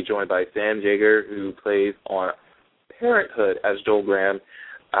 We will be joined by Sam Jaeger, who plays on Parenthood as Joel Graham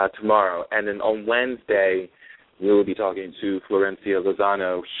tomorrow. And then on Wednesday, we will be talking to Florencia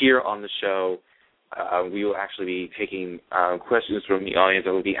Lozano here on the show. We will actually be taking questions from the audience.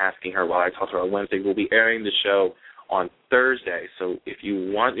 I will be asking her while I talk to her on Wednesday. We'll be airing the show on Thursday. So if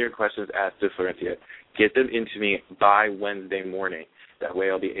you want your questions asked to Florencia, get them into me by Wednesday morning. That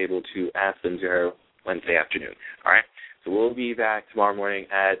way I'll be able to ask them to her Wednesday afternoon. All right? So we'll be back tomorrow morning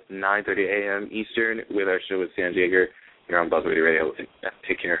at 9:30 a.m. Eastern with our show with Sam Jaeger here on Buzzworthy Radio.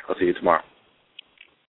 Take care. I'll see you tomorrow.